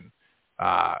appreciation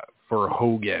for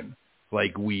Hogan.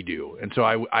 like we do. And so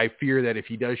I fear that if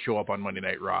he does show up on Monday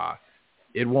Night Raw,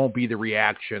 it won't be the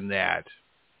reaction that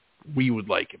we would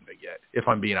like him to get, if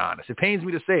I'm being honest. It pains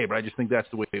me to say it, but I just think that's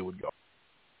the way it would go.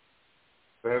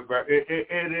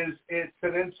 It's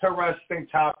an interesting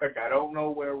topic. I don't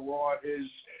know where Raw is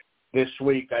this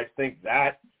week. I think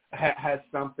that has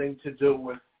something to do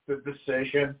with the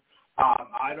decision.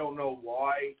 I don't know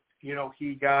why, he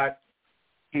got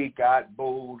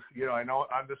booed. I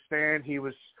understand he's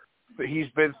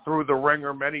been through the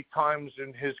ringer many times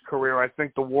in his career. I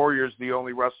think the Warrior's the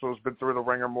only wrestler who's been through the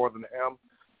ringer more than him.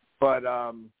 But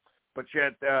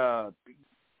yet,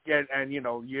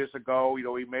 years ago,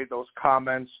 he made those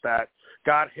comments that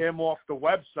got him off the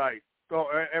website,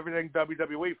 everything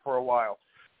WWE for a while.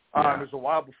 It was a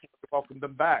while before they welcomed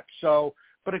him back. So,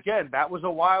 but again, that was a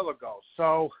while ago.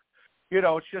 So,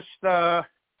 it's just,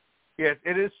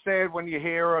 it is sad when you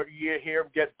hear him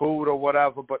get booed or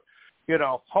whatever. But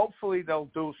hopefully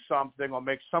they'll do something or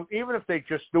make some, even if they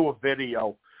just do a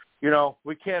video.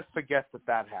 We can't forget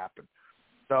that happened.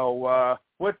 So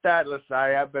with that, listen, I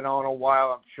have been on a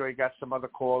while. I'm sure you got some other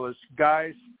callers.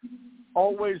 Guys,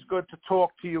 always good to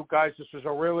talk to you guys. This was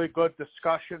a really good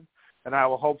discussion, and I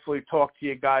will hopefully talk to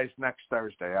you guys next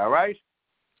Thursday, all right?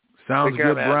 Sounds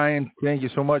good, Brian. Thank you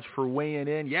so much for weighing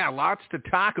in. Yeah, lots to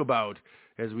talk about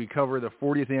as we cover the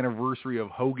 40th anniversary of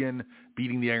Hogan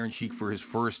beating the Iron Sheik for his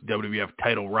first WWF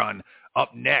title run.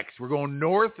 Up next, we're going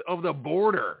north of the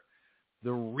border.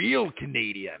 The real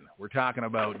Canadian. We're talking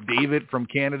about David from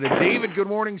Canada. David, good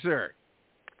morning, sir.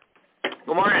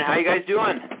 Good morning. How you guys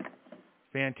doing?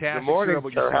 Fantastic. Good morning,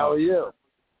 sir. How are you?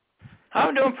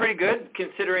 I'm doing pretty good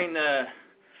considering the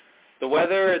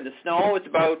weather and the snow. It's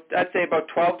I'd say about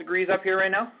 12 degrees up here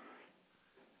right now.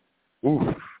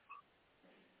 Ooh.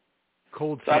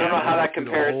 Cold. So I don't know how that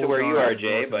compares to where you are,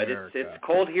 Jay, but it's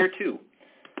cold here too.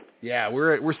 Yeah,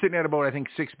 we're sitting at about, I think,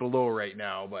 6 below right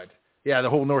now, but yeah, the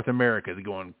whole North America is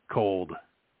going cold.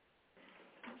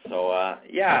 So,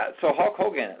 so Hulk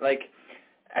Hogan, I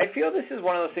feel this is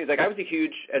one of those things, I was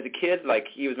as a kid,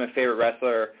 he was my favorite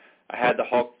wrestler. I had the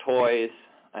Hulk toys.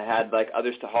 I had,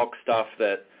 other Hulk stuff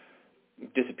that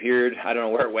disappeared. I don't know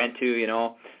where it went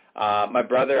to, My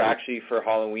brother actually for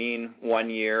Halloween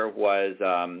one year was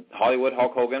Hollywood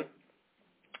Hulk Hogan.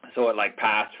 So it,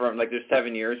 passed from, there's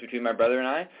 7 years between my brother and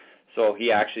I. So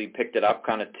he actually picked it up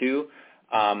kind of too.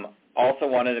 Also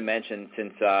wanted to mention,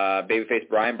 since Babyface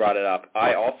Brian brought it up,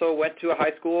 I also went to a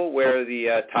high school where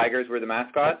the Tigers were the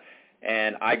mascot,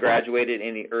 and I graduated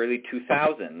in the early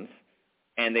 2000s,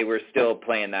 and they were still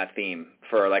playing that theme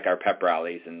for our pep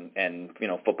rallies and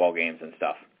football games and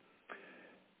stuff.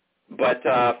 But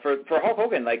for Hulk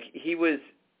Hogan, he was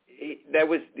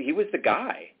the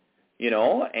guy,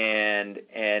 and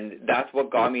that's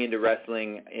what got me into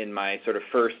wrestling in my sort of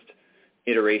first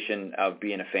iteration of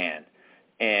being a fan.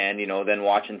 And, then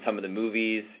watching some of the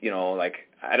movies, I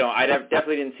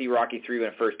definitely didn't see Rocky III when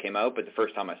it first came out, but the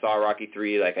first time I saw Rocky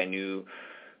III, I knew,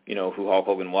 who Hulk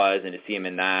Hogan was, and to see him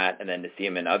in that, and then to see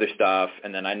him in other stuff.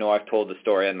 And then I know I've told the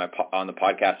story on the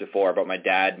podcast before about my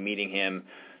dad meeting him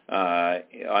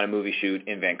on a movie shoot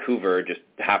in Vancouver, just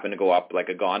happened to go up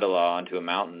a gondola onto a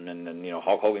mountain, and then,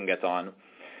 Hulk Hogan gets on.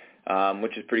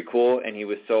 Which is pretty cool, and he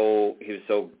was so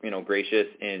gracious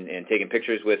in taking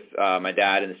pictures with my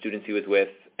dad and the students he was with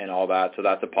and all that. So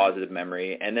that's a positive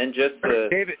memory. And then just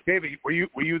David, were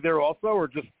you there also, or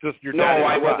just your dad? No,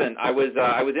 I wasn't. I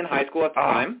was in high school at the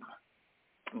time,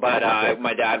 but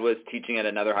my dad was teaching at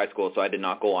another high school, so I did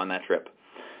not go on that trip.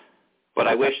 But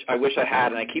I wish I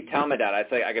had, and I keep telling my dad,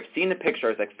 I've seen the picture. I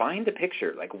was find the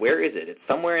picture. Where is it? It's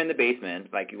somewhere in the basement.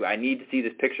 I need to see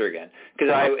this picture again. Because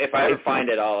if I ever find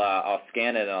it, I'll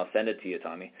scan it and I'll send it to you,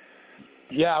 Tommy.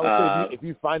 Yeah, I would say if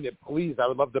you find it, please, I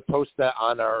would love to post that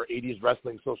on our 80s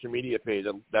Wrestling social media page.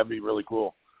 That'd be really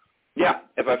cool. Yeah,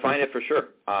 if I find it, for sure.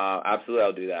 Absolutely,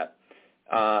 I'll do that.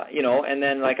 And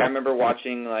then I remember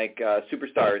watching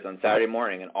Superstars on Saturday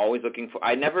morning and always looking for.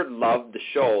 I never loved the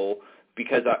show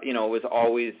because it was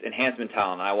always enhancement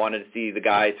talent. I wanted to see the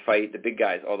guys fight the big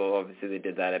guys, although obviously they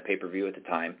did that at pay-per-view at the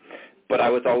time. But I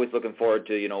was always looking forward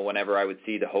to whenever I would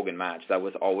see the Hogan match. That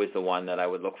was always the one that I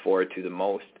would look forward to the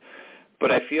most.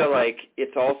 But I feel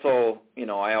it's also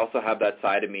I also have that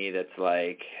side of me that's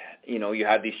you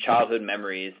have these childhood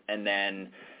memories, and then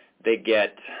they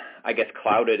get, I guess,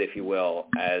 clouded, if you will,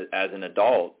 as an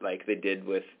adult, like they did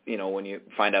with, when you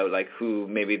find out who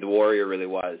maybe the Warrior really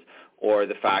was, or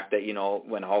the fact that,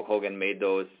 when Hulk Hogan made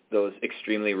those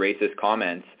extremely racist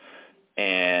comments,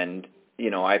 and,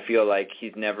 I feel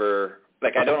he's never,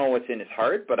 I don't know what's in his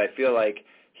heart, but I feel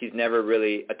he's never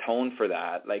really atoned for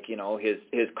that.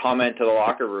 His comment to the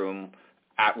locker room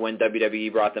when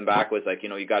WWE brought them back was like,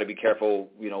 you got to be careful,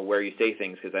 where you say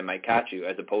things because I might catch you,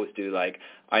 as opposed to like,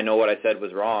 I know what I said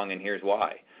was wrong and here's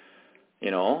why,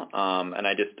 and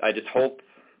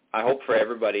I hope for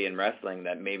everybody in wrestling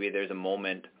that maybe there's a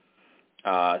moment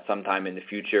sometime in the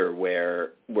future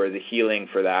where the healing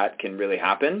for that can really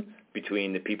happen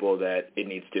between the people that it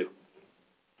needs to.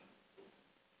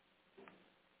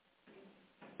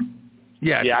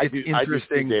 Yeah, it's interesting. I do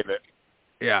see David.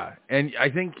 Yeah, and I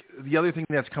think the other thing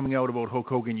that's coming out about Hulk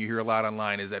Hogan, you hear a lot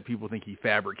online, is that people think he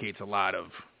fabricates a lot of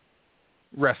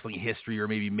wrestling history or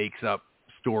maybe makes up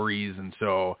stories, and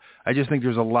so I just think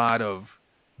there's a lot of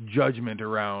judgment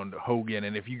around Hogan,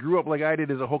 and if you grew up like I did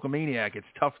as a Hulkamaniac, it's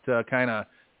tough to kind of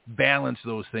balance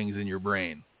those things in your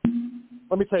brain.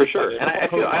 Let me tell you, for sure. And I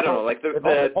don't know, like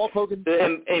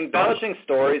the embellishing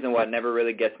stories and what never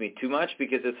really gets me too much,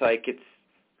 because it's like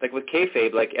with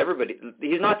kayfabe, like everybody,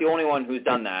 he's not the only one who's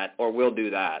done that or will do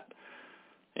that,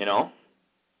 No,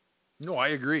 I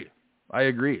agree.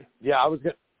 Yeah, I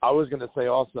was gonna say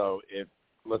also, if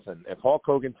Hulk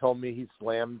Hogan told me he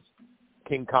slammed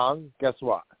King Kong, guess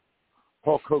what?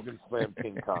 Hulk Hogan slammed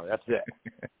King Kong. That's it.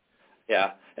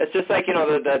 Yeah, it's just like,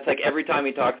 that's like every time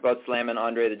he talks about slamming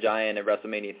Andre the Giant at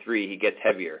WrestleMania 3, he gets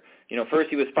heavier. First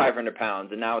he was 500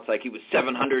 pounds, and now it's like he was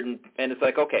 700, and it's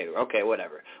like, okay,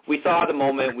 whatever. We saw the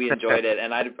moment, we enjoyed it,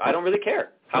 and I don't really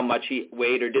care how much he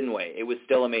weighed or didn't weigh. It was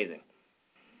still amazing.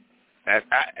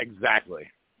 Exactly.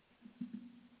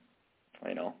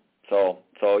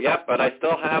 So yeah, but I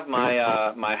still have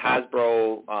my my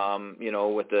Hasbro,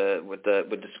 with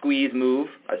the squeeze move.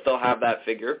 I still have that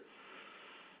figure.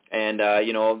 And,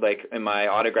 like in my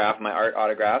art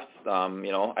autographs,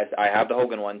 I have the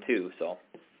Hogan one too, so.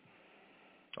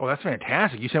 Oh, that's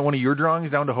fantastic. You sent one of your drawings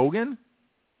down to Hogan?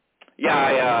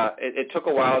 Yeah, it took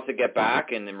a while to get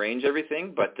back and arrange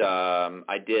everything, but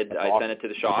I did. I sent it to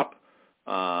the shop,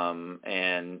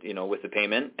 and, with the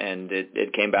payment, and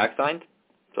it came back signed.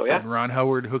 So, yeah. And Ron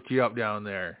Howard hooked you up down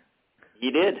there.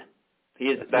 He did.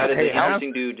 That is an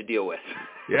interesting dude to deal with.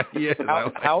 Yeah, he is.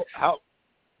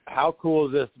 How cool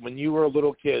is this? When you were a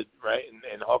little kid, right,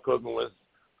 and Hulk Hogan was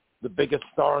the biggest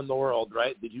star in the world,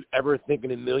 right? Did you ever think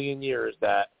in a million years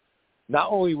that not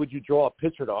only would you draw a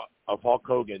picture of Hulk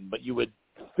Hogan, but you would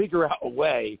figure out a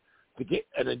way to get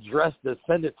an address to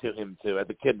send it to him to as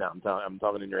a kid? Now I'm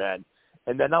talking in your head,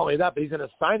 and then not only that, but he's going to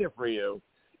sign it for you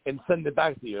and send it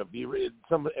back to you. If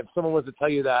someone was to tell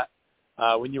you that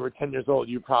when you were 10 years old,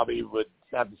 you probably would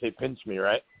have to say, "Pinch me,"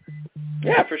 right?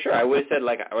 Yeah, for sure. I would have said,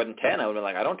 like, I wasn't 10. I would have been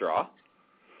like, I don't draw.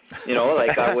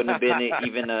 That wouldn't have been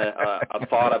even a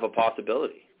thought of a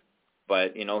possibility.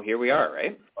 But, here we are,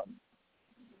 right?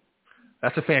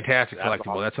 That's a fantastic collectible.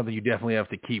 Awesome. That's something you definitely have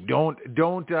to keep. Don't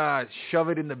shove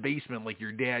it in the basement like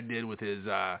your dad did with his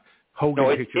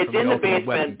Hogan picture from the Ultimate Weapon. It's in the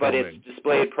basement, but it's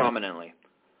displayed prominently.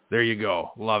 There you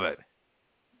go. Love it.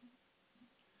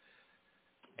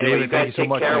 Anyway, David, thank you so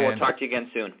much, care. Man. We'll talk to you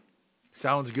again soon.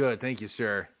 Sounds good. Thank you,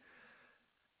 sir.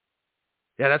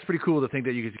 Yeah, that's pretty cool to think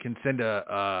that you can send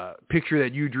a picture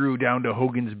that you drew down to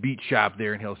Hogan's Beat Shop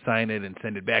there, and he'll sign it and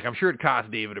send it back. I'm sure it cost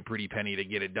David a pretty penny to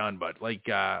get it done, but like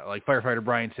Firefighter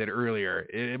Brian said earlier,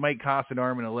 it might cost an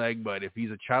arm and a leg, but if he's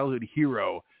a childhood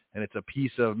hero and it's a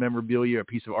piece of memorabilia, a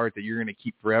piece of art that you're going to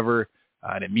keep forever,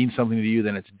 and it means something to you,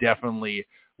 then it's definitely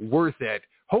worth it.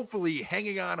 Hopefully,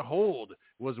 hanging on hold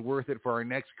was worth it for our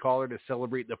next caller to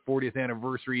celebrate the 40th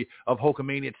anniversary of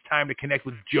Hulkamania. It's time to connect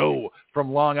with Joe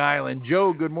from Long Island.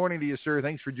 Joe, good morning to you, sir.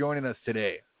 Thanks for joining us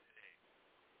today.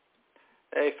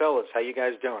 Hey, fellas. How you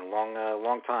guys doing?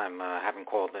 Long time. Haven't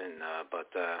called in, but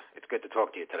it's good to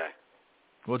talk to you today.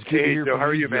 Well, it's good to hear from you, how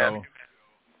are you, Joe? man?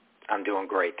 I'm doing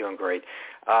great.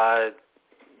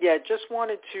 Just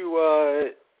wanted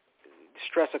to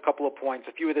stress a couple of points.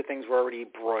 A few of the things were already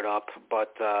brought up,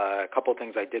 but a couple of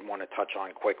things I did want to touch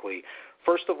on quickly.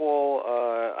 First of all,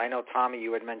 I know, Tommy,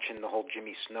 you had mentioned the whole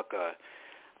Jimmy Snuka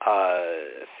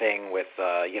thing with,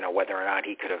 whether or not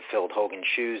he could have filled Hogan's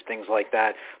shoes, things like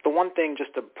that. The one thing,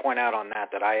 just to point out on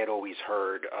that I had always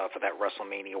heard for that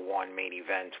WrestleMania 1 main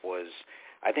event was,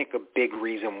 I think a big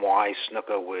reason why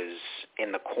Snuka was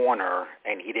in the corner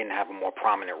and he didn't have a more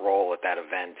prominent role at that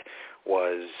event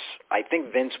was, I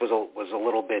think Vince was a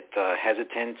little bit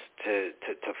hesitant to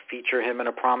feature him in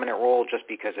a prominent role, just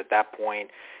because at that point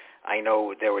I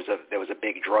know there was a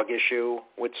big drug issue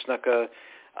with Snuka.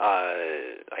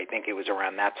 I think it was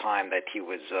around that time that he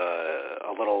was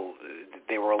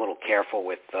they were a little careful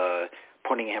with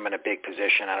putting him in a big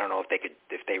position. I don't know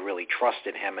if they really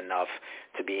trusted him enough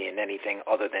to be in anything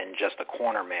other than just a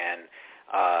corner man.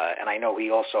 And I know he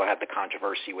also had the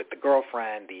controversy with the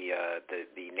girlfriend, the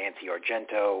Nancy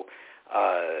Argento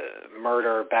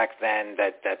murder back then.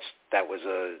 That was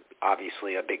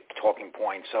obviously a big talking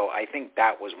point. So I think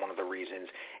that was one of the reasons.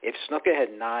 If Snuka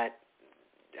had not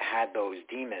had those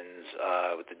demons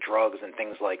with the drugs and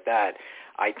things like that,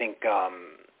 I think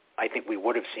we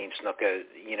would have seen Snuka,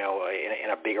 in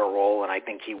a bigger role, and I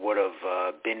think he would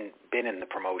have been in the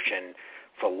promotion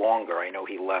for longer. I know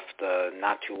he left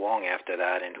not too long after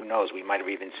that, and who knows, we might have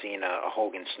even seen a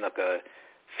Hogan-Snuka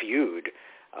feud.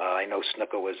 I know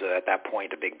Snuka was at that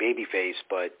point a big babyface,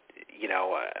 but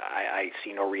I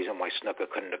see no reason why Snuka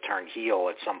couldn't have turned heel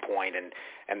at some point,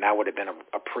 and that would have been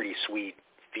a pretty sweet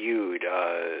feud.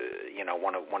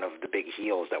 One of the big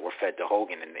heels that were fed to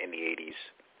Hogan in the 80s.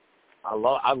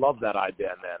 I love that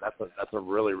idea, man. That's a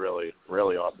really, really,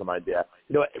 really awesome idea.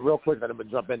 Real quick, I'm gonna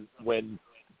jump in when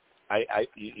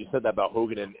you said that about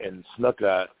Hogan and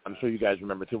Snuka. I'm sure you guys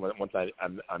remember too. Once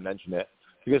I mentioned it,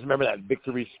 you guys remember that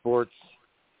Victory Sports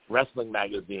wrestling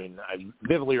magazine? I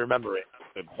vividly remember it.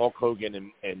 With Hulk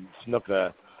Hogan and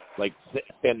Snuka like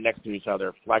standing next to each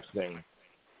other, flexing,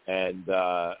 and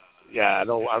I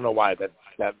don't know why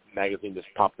that magazine just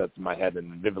popped up in my head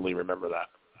and vividly remember that.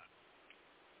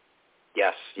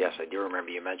 Yes, I do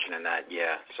remember you mentioning that.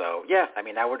 Yeah, so yeah, I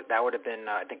mean that would have been.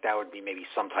 I think that would be maybe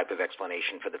some type of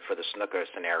explanation for the Snuka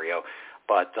scenario,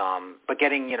 but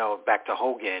getting back to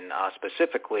Hogan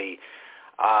specifically,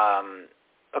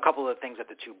 a couple of things that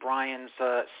the two Bryans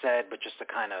said, but just to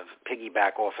kind of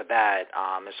piggyback off of that,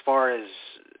 as far as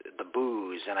the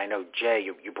boos, and I know Jay,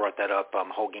 you brought that up,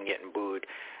 Hogan getting booed.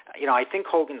 I think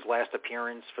Hogan's last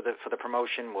appearance for the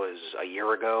promotion was a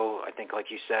year ago. I think, like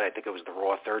you said, I think it was the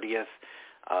Raw 30th,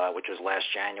 which was last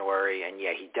January. And,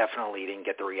 yeah, he definitely didn't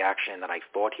get the reaction that I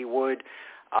thought he would.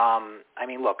 I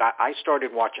mean, look, I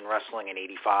started watching wrestling in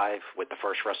 '85 with the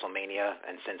first WrestleMania,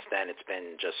 and since then it's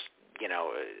been just,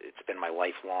 it's been my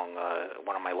lifelong,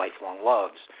 one of my lifelong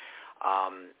loves.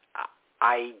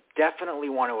 I definitely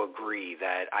want to agree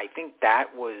that I think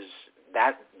that was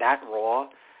that Raw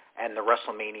and the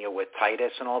WrestleMania with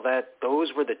Titus and all that,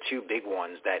 those were the two big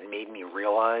ones that made me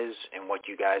realize, and what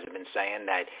you guys have been saying,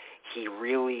 that he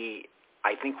really,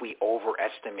 I think we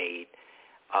overestimate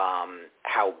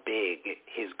how big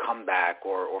his comeback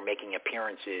or making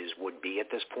appearances would be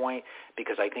at this point,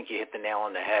 because I think you hit the nail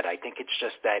on the head. I think it's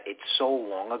just that it's so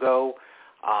long ago,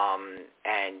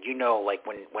 and like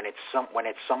when it's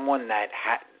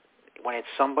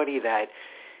somebody that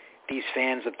these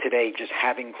fans of today just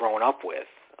haven't grown up with.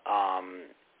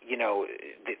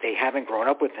 They haven't grown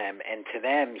up with him, and to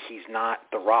them, he's not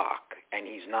The Rock, and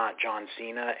he's not John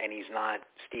Cena, and he's not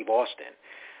Steve Austin.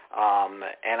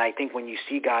 And I think when you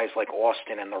see guys like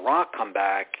Austin and The Rock come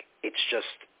back,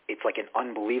 it's like an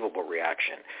unbelievable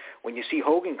reaction. When you see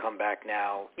Hogan come back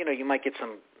now, you might get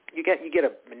you get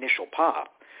an initial pop,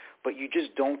 but you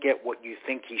just don't get what you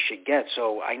think he should get.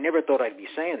 So I never thought I'd be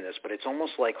saying this, but it's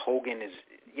almost like Hogan is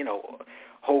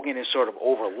sort of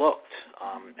overlooked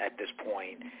at this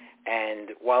point. And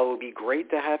while it would be great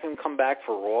to have him come back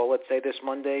for Raw, let's say this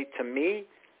Monday, to me,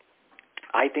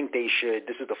 I think they should.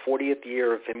 This is the 40th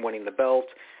year of him winning the belt.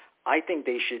 I think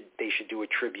they should do a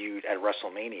tribute at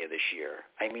WrestleMania this year.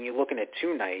 I mean, you're looking at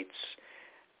 2 nights.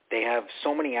 They have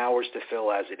so many hours to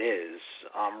fill as it is.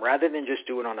 Rather than just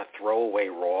do it on a throwaway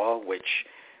Raw, which,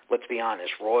 let's be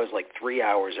honest, Raw is like 3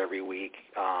 hours every week.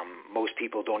 Most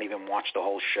people don't even watch the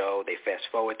whole show. They fast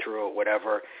forward through it,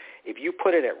 whatever. If you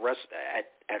put it at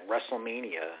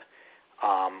WrestleMania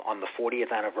on the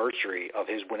 40th anniversary of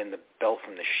his winning the belt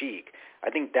from the Sheik, I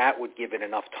think that would give it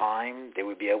enough time. They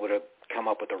would be able to come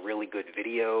up with a really good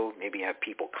video, maybe have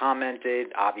people comment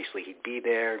it. Obviously, he'd be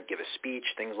there, give a speech,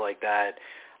 things like that.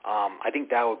 I think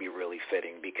that would be really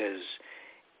fitting because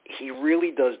he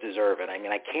really does deserve it. I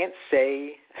mean, I can't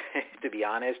say, to be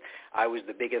honest, I was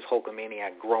the biggest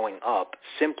Hulkamaniac growing up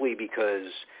simply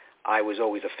because I was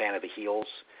always a fan of the heels.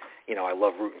 I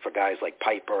love rooting for guys like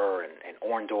Piper and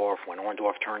Orndorff when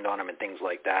Orndorff turned on him and things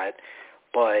like that.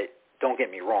 But don't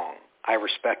get me wrong. I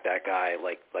respect that guy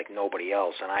like nobody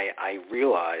else. And I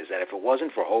realize that if it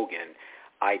wasn't for Hogan,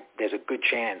 there's a good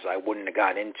chance I wouldn't have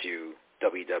got into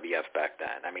WWF back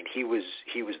then. I mean, he was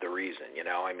the reason,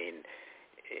 I mean,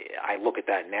 I look at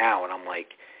that now and I'm like,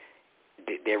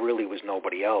 there really was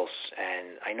nobody else.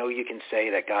 And I know you can say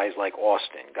that guys like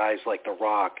Austin, guys like The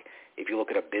Rock, if you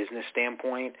look at a business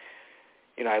standpoint,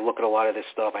 I look at a lot of this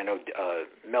stuff. I know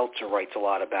Meltzer writes a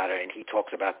lot about it, and he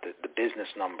talks about the business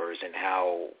numbers and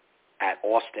how at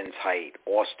Austin's height,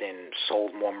 Austin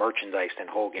sold more merchandise than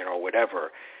Hogan or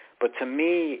whatever. But to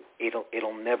me,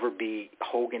 it'll never be.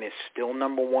 Hogan is still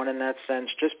number one in that sense,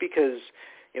 just because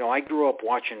I grew up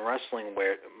watching wrestling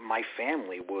where my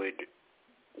family would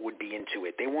would be into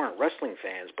it. They weren't wrestling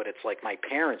fans, but it's like my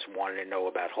parents wanted to know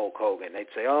about Hulk Hogan. They'd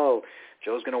say, oh,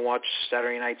 Joe's going to watch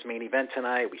Saturday night's main event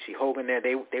tonight. We see Hogan there.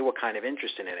 They were kind of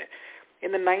interested in it.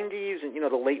 In the 90s and,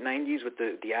 the late 90s with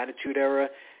the Attitude Era,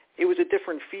 it was a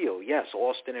different feel. Yes,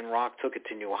 Austin and Rock took it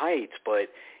to new heights, but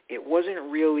it wasn't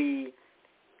really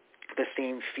the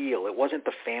same feel. It wasn't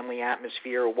the family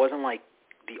atmosphere. It wasn't like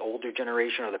the older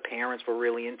generation or the parents were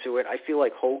really into it. I feel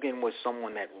like Hogan was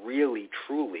someone that really,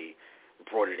 truly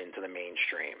brought it into the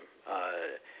mainstream,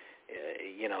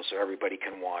 so everybody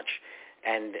can watch.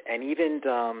 And even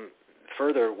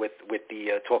further with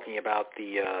the talking about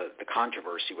the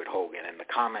controversy with Hogan and the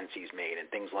comments he's made and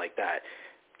things like that.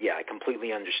 Yeah, I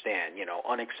completely understand,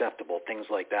 unacceptable, things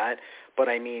like that. But,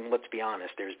 I mean, let's be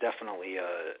honest, there's definitely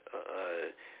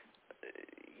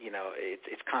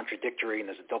it's contradictory and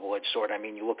there's a double-edged sword. I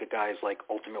mean, you look at guys like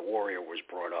Ultimate Warrior was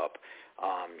brought up.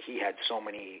 He had so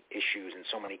many issues and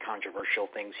so many controversial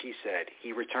things he said.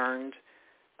 He returned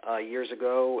years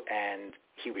ago, and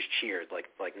he was cheered like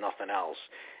nothing else.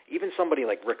 Even somebody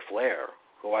like Ric Flair,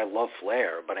 who I love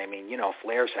Flair, but, I mean,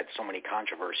 Flair's had so many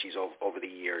controversies over the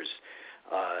years.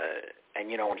 And,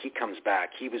 when he comes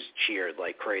back, he was cheered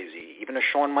like crazy. Even a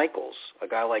Shawn Michaels, a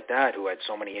guy like that who had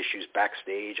so many issues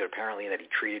backstage, apparently that he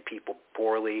treated people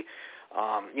poorly,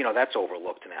 that's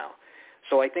overlooked now.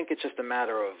 So I think it's just a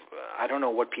matter of, I don't know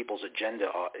what people's agenda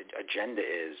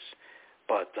is,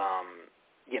 but,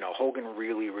 Hogan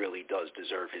really, really does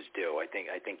deserve his due. I think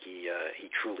he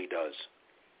truly does.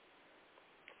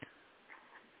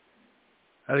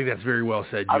 I think that's very well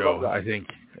said, Joe. I think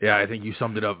you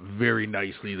summed it up very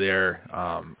nicely there.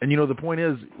 And the point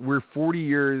is, we're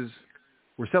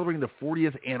celebrating the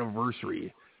 40th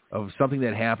anniversary of something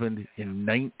that happened in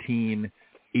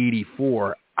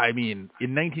 1984. I mean,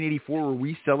 in 1984, were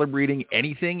we celebrating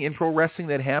anything in pro wrestling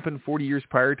that happened 40 years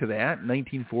prior to that,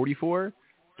 1944?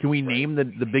 Can we name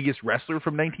the biggest wrestler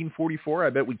from 1944? I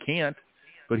bet we can't.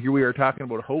 But here we are talking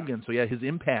about Hogan. So, yeah, his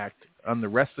impact on the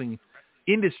wrestling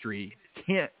industry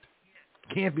can't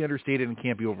be understated and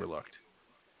can't be overlooked.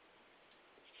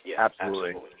 Yeah,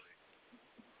 absolutely.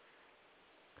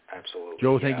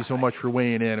 Joe, thank you so much for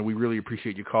weighing in, and we really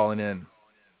appreciate you calling in.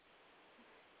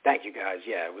 Thank you, guys.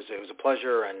 Yeah, it was a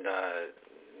pleasure, and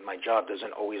my job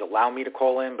doesn't always allow me to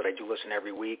call in, but I do listen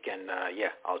every week, and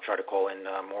I'll try to call in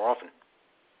more often.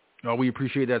 Oh, we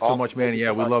appreciate that so much, man.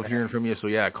 Yeah, we love hearing from you. So,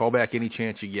 yeah, call back any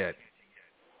chance you get.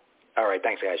 All right,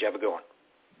 thanks, guys. You have a good one.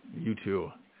 You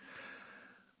too.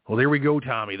 Well, there we go,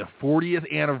 Tommy. The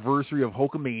 40th anniversary of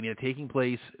Hulkamania taking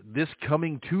place this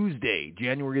coming Tuesday,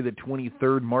 January the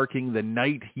 23rd, marking the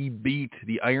night he beat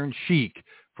the Iron Sheik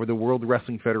for the World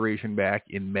Wrestling Federation back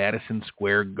in Madison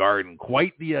Square Garden.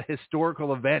 Quite the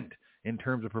historical event in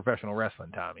terms of professional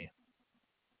wrestling, Tommy.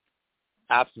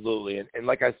 Absolutely. And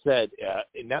like I said,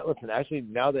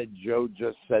 now that Joe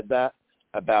just said that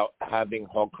about having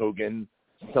Hulk Hogan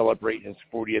celebrate his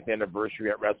 40th anniversary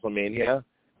at WrestleMania,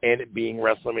 and it being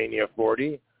WrestleMania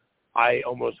 40, I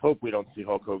almost hope we don't see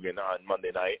Hulk Hogan on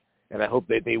Monday night. And I hope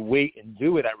that they wait and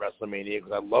do it at WrestleMania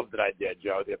because I love that idea,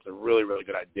 Joe. I think it's a really, really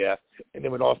good idea. And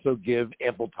it would also give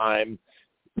ample time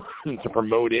to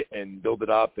promote it and build it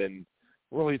up and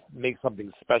really make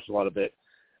something special out of it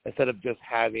instead of just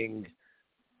having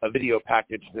a video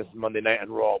package this Monday night on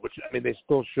Raw, which, I mean, they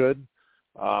still should.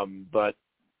 But,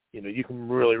 you can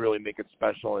really, really make it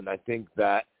special. And I think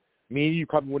that me and you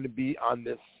probably wouldn't be on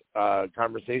this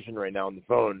conversation right now on the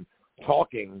phone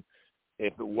talking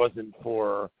if it wasn't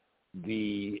for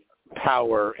the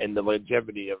power and the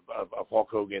longevity of Hulk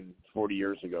Hogan 40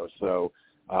 years ago. So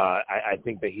I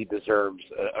think that he deserves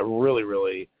a really,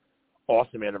 really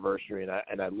awesome anniversary,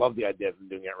 and I love the idea of them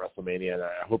doing it at WrestleMania, and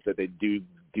I hope that they do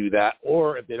that,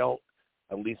 or if they don't,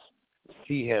 at least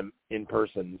see him in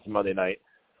person this Monday night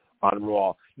on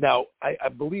Raw. Now, I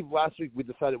believe last week we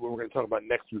decided what we're going to talk about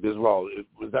next week as well.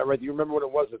 Was that right? Do you remember what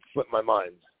it was? It slipped my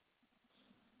mind.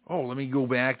 Oh, let me go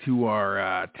back to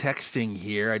our texting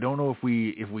here. I don't know if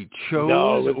we chose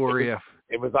I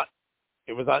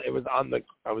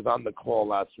was on the call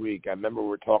last week. I remember we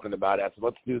were talking about it. I said,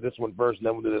 let's do this one first, and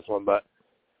then we'll do this one. But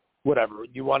whatever.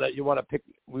 We want to pick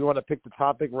the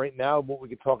topic right now. What we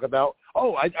could talk about.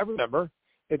 Oh, I remember.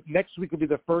 Next week will be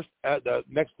the first. The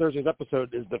next Thursday's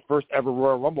episode is the first ever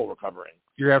Royal Rumble we're covering.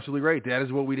 You're absolutely right. That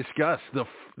is what we discussed. The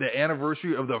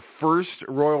anniversary of the first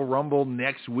Royal Rumble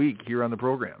next week here on the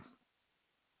program.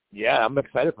 Yeah, I'm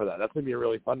excited for that. That's going to be a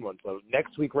really fun one. So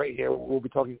next week right here, we'll be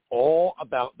talking all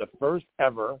about the first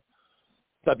ever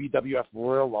WWF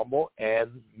Royal Rumble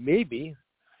and maybe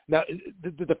now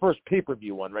the first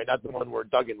pay-per-view one, right? Not the one where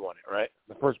Duggan won it, right?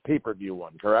 The first pay-per-view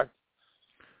one, correct?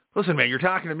 Listen, man, you're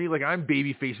talking to me like I'm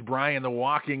Babyface Brian, the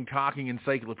walking, talking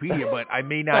encyclopedia, but I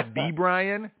may not be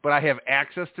Brian, but I have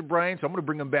access to Brian, so I'm going to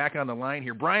bring him back on the line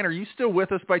here. Brian, are you still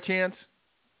with us by chance?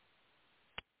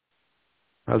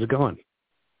 How's it going?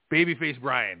 Babyface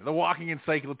Brian, the walking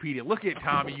encyclopedia. Look at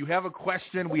Tommy. You have a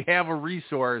question. We have a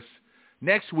resource.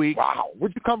 Next week, wow,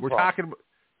 where'd you come from? We're talking about.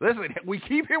 Listen, we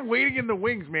keep him waiting in the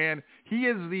wings, man. He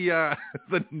is the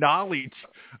knowledge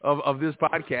of this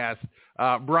podcast.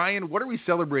 Brian, what are we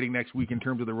celebrating next week in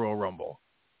terms of the Royal Rumble?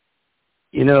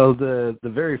 You know, the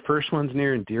very first one's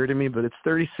near and dear to me, but it's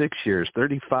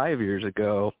 35 years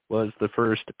ago was the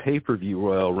first pay-per-view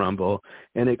Royal Rumble,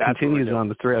 and it continues on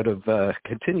the thread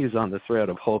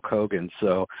of Hulk Hogan.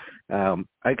 So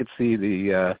I could see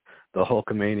the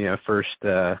Hulkamania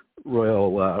first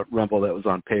Royal Rumble that was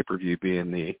on pay-per-view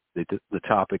being the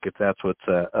topic, if that's what's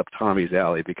up Tommy's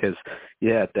alley, because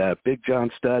you had Big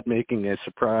John Studd making a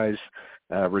surprise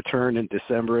return in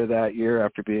December of that year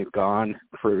after being gone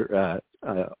for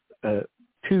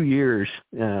 2 years,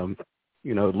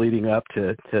 leading up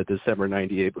to December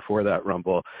 98 before that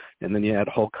Rumble. And then you had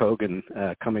Hulk Hogan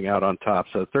coming out on top.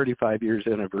 So 35 years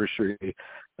anniversary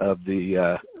of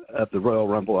the Royal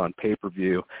Rumble on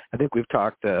pay-per-view. I think we've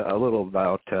talked a little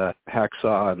about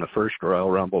Hacksaw and the first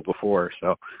Royal Rumble before.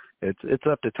 So it's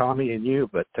up to Tommy and you,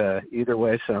 but either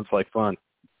way sounds like fun.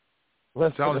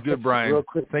 Sounds good, Brian. Real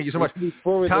quick, thank you so much.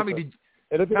 Tommy, did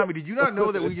you not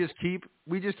know that we just keep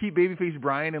Babyface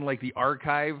Brian in like the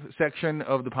archive section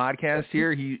of the podcast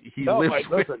here? He lives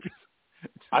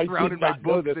surrounded by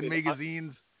books and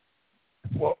magazines.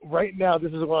 Well, right now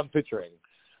this is what I'm picturing.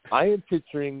 I am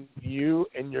picturing you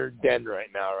in your den right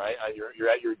now, right? You're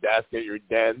at your desk at your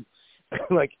den,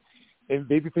 like, and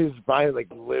Babyface Brian like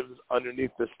lives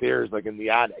underneath the stairs, like in the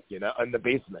attic, in the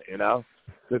basement,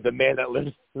 the man that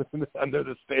lives under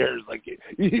the stairs, like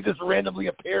he just randomly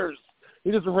appears.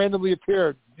 He just randomly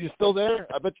appeared. You still there?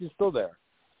 I bet you're still there.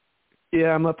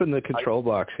 Yeah, I'm up in the control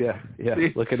box. Yeah,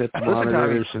 looking at the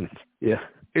monitors and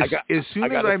As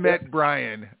soon as I met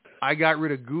Brian, I got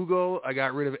rid of Google. I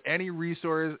got rid of any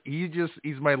resource.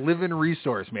 He's my living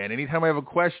resource, man. Anytime I have a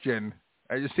question,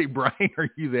 I just say, Brian, are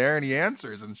you there? And he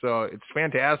answers. And so it's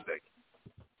fantastic.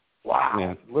 Wow.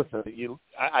 Yeah. Listen,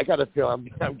 I got to feel I'm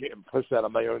getting pushed out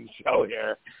of my own show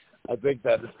here. I think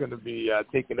that it's going to be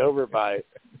taken over by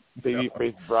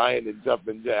Babyface Brian and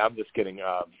Jumpin' Jay. I'm just kidding.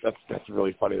 That's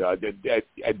really funny, though. I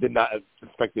did not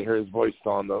expect to hear his voice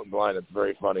still on the line. It's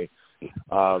very funny.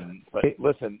 But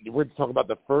listen, we're talking about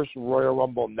the first Royal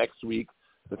Rumble next week,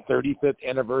 the 35th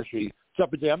anniversary.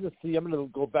 Jumpin' Jay, I'm going to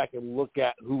go back and look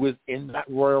at who was in that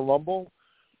Royal Rumble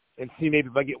and see maybe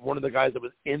if I get one of the guys that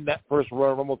was in that first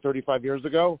Royal Rumble 35 years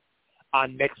ago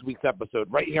on next week's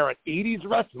episode, right here on 80s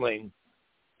Wrestling,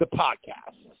 the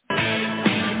podcast.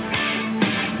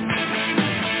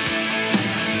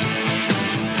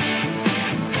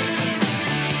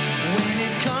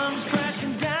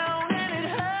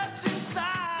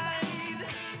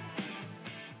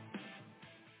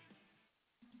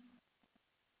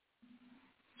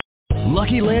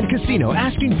 Lucky Land Casino,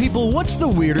 asking people, what's the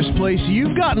weirdest place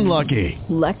you've gotten lucky?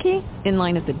 Lucky? In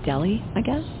line at the deli, I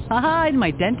guess? Aha, in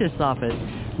my dentist's office.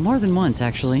 More than once,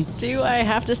 actually. Do I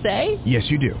have to say? Yes,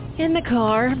 you do. In the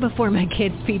car before my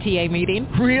kids' PTA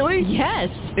meeting. Really? Yes.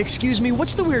 Excuse me,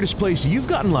 what's the weirdest place you've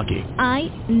gotten lucky?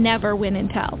 I never win and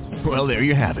tell. Well, there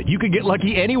you have it. You can get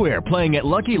lucky anywhere, playing at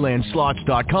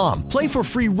LuckyLandSlots.com. Play for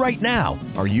free right now.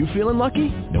 Are you feeling lucky?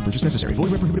 No purchase necessary.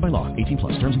 Void where prohibited by law.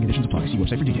 18+. Terms and conditions apply. See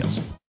website for details.